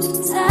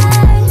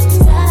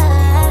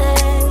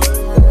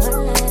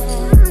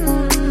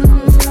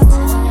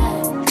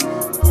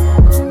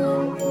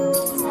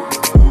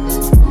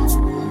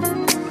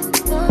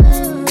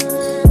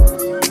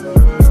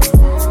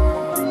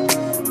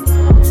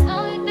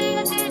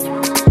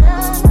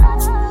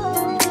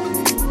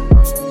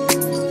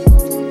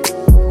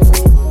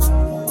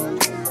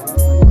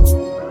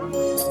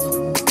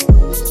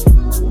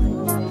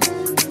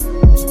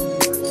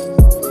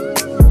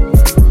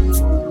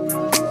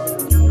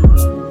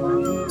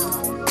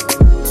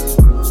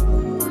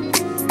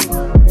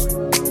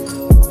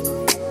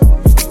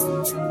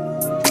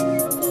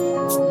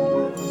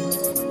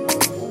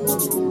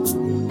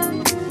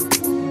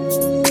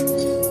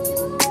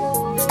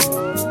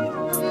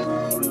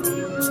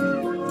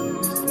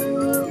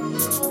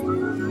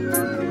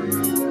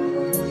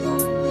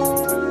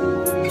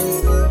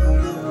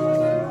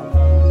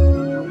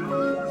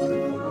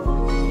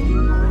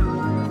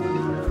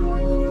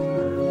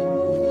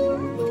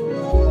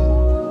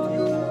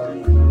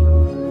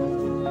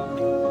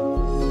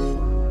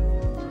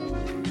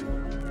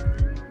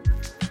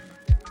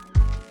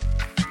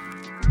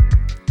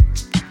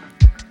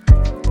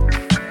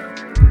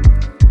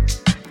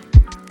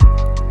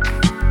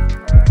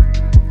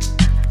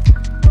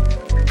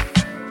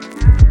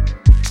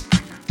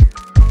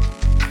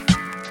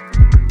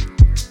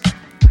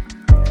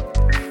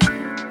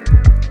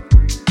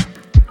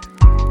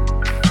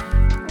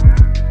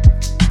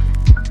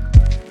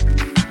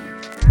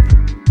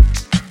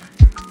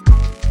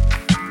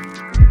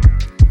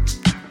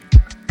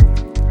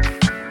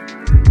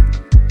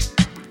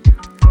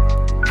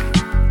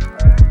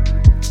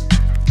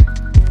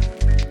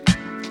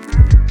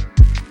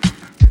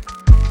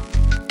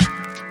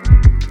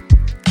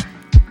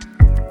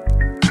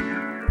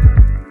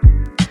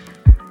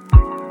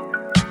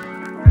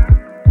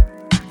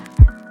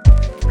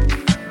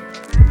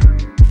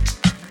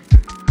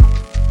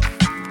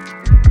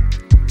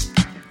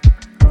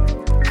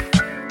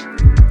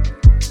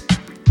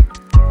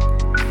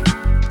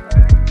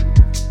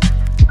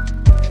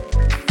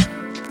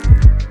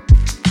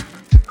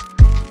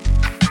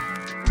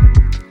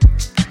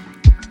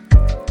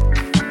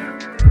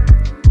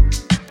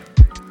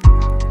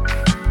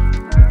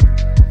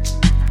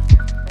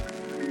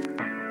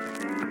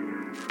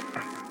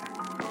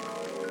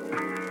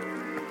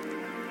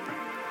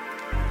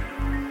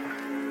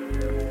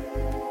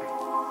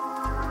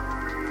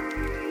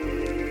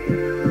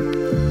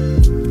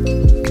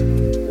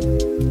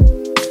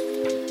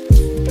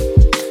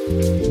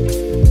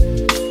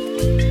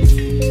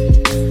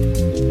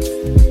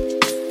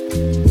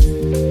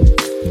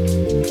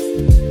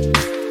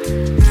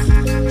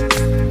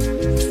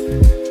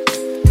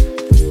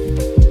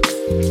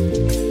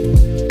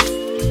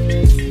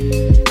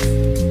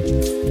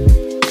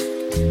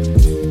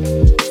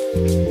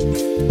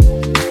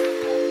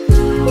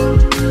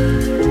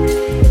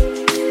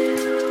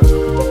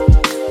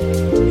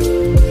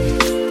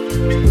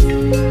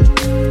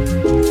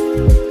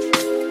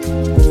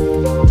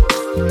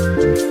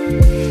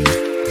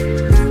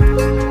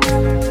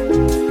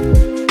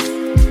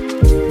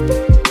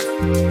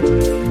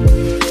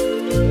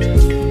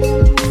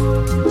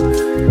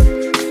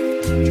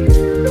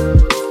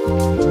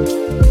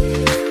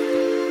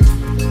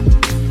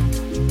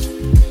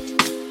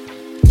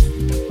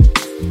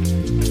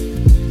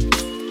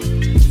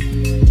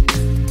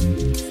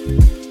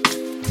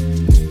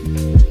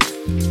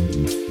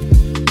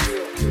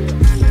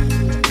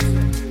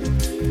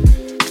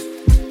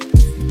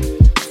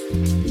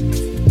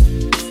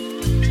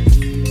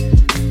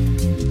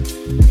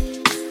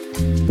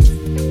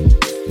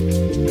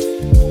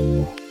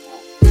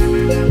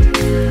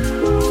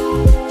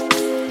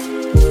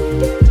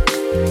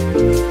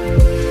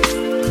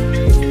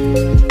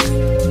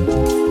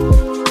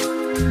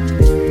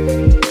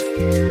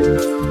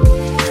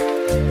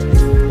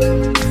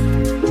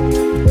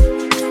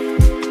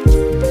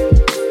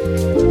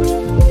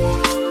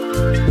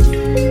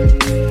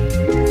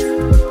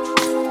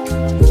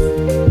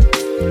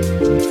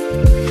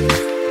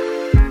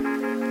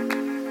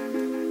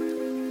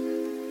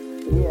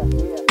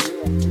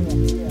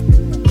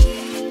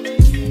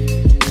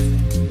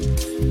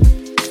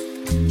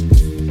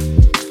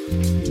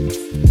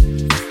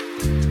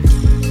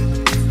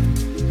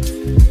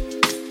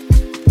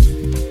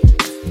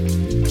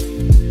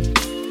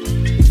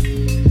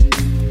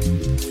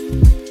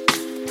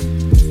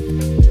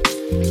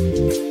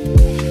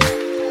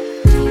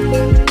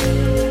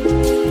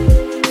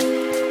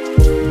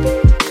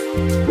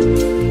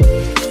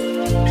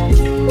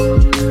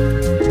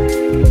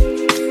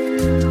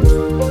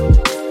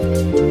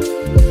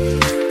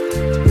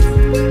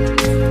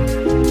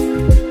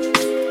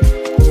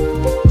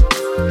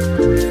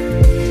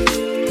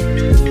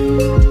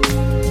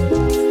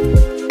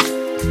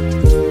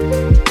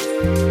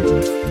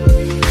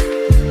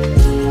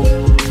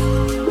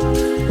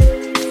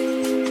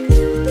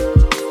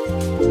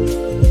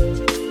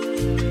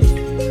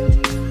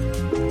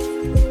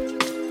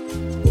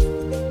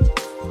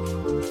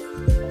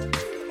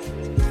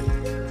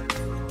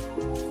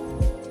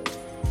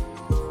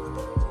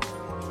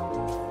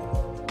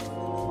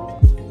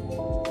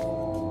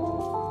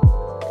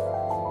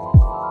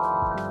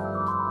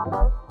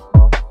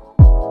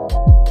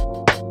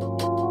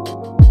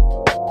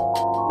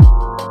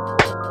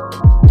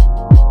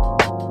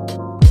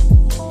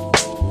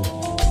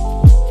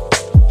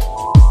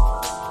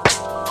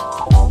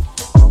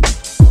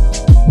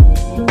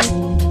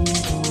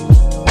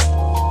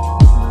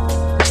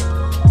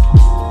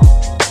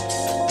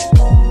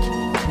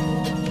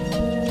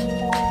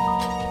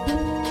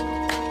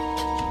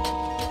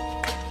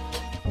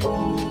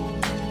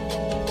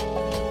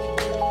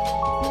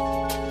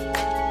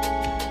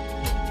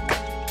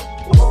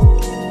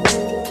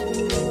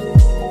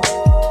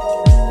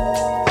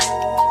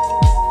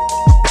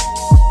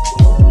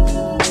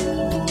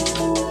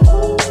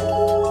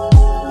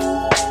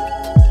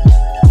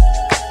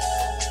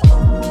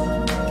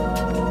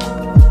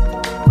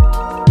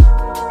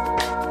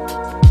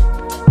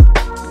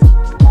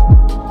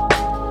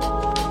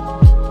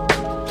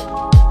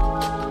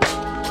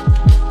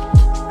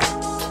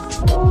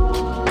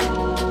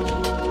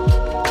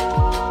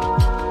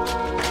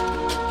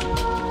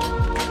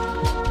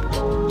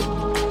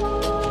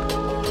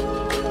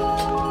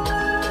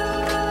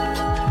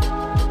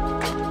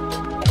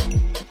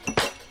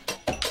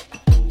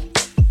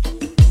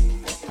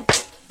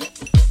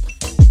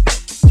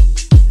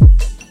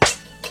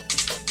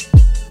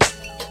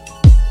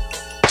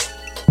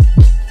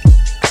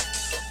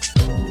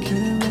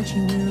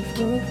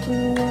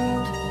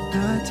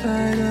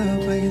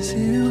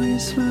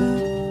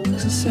 smile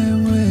looks the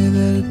same way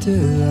that it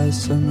did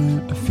last summer.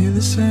 I feel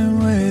the same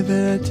way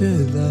that I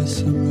did last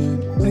summer.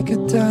 Like a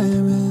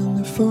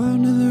diamond,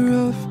 falling in the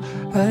rough.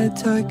 I had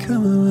time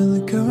coming when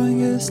the going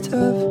gets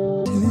tough.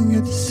 Didn't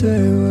get to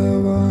say what I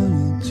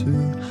wanted to.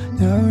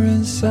 Now we're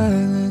in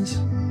silence,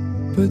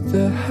 but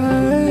the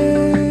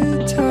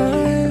high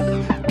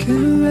tide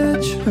can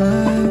match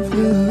my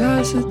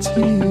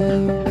velocity.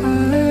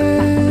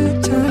 High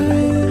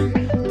time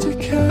to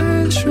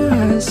catch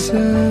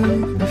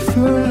myself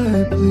before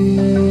I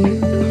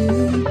bleed,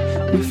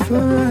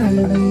 before I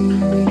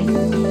leave.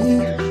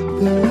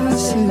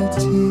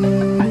 Velocity,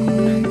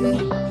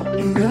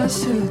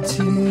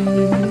 velocity,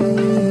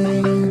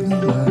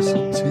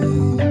 velocity.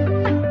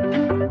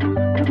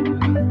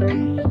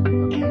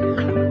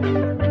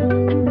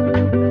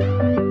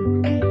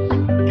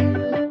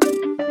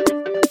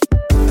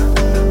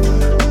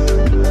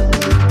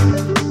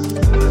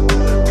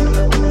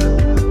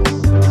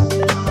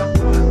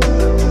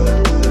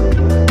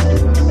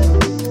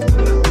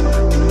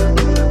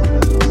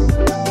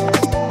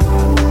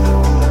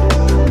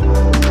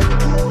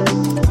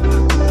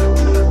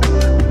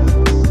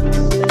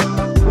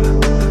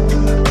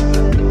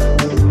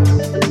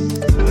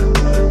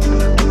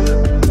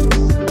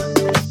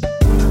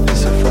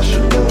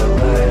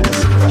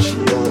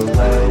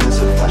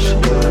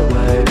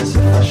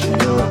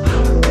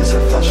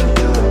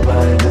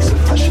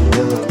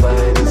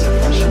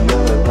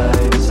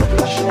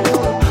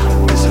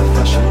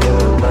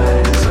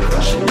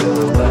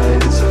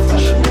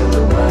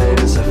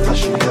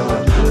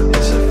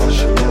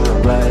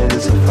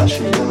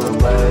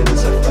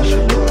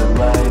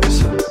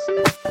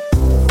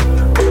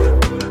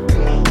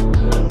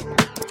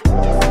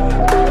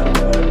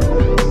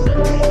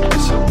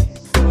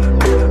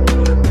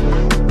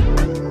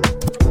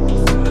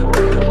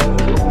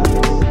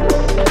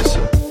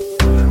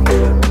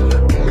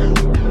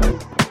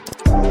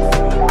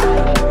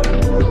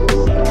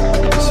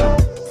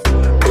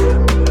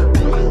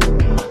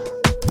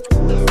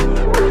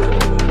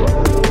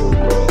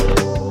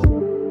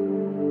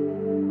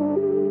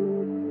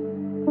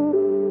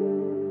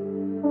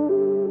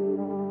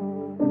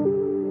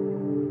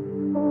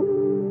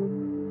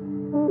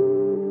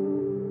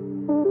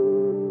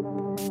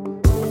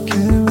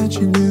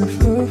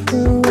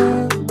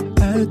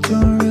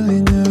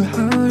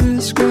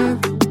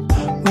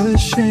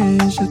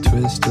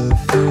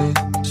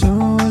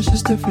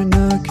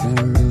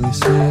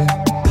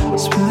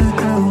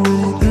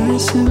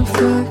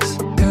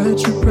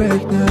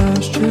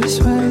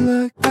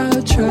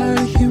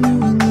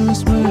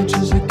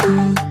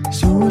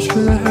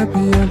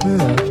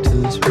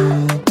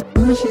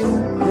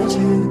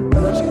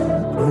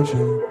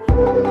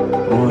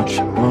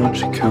 Won't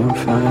you come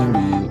find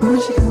me?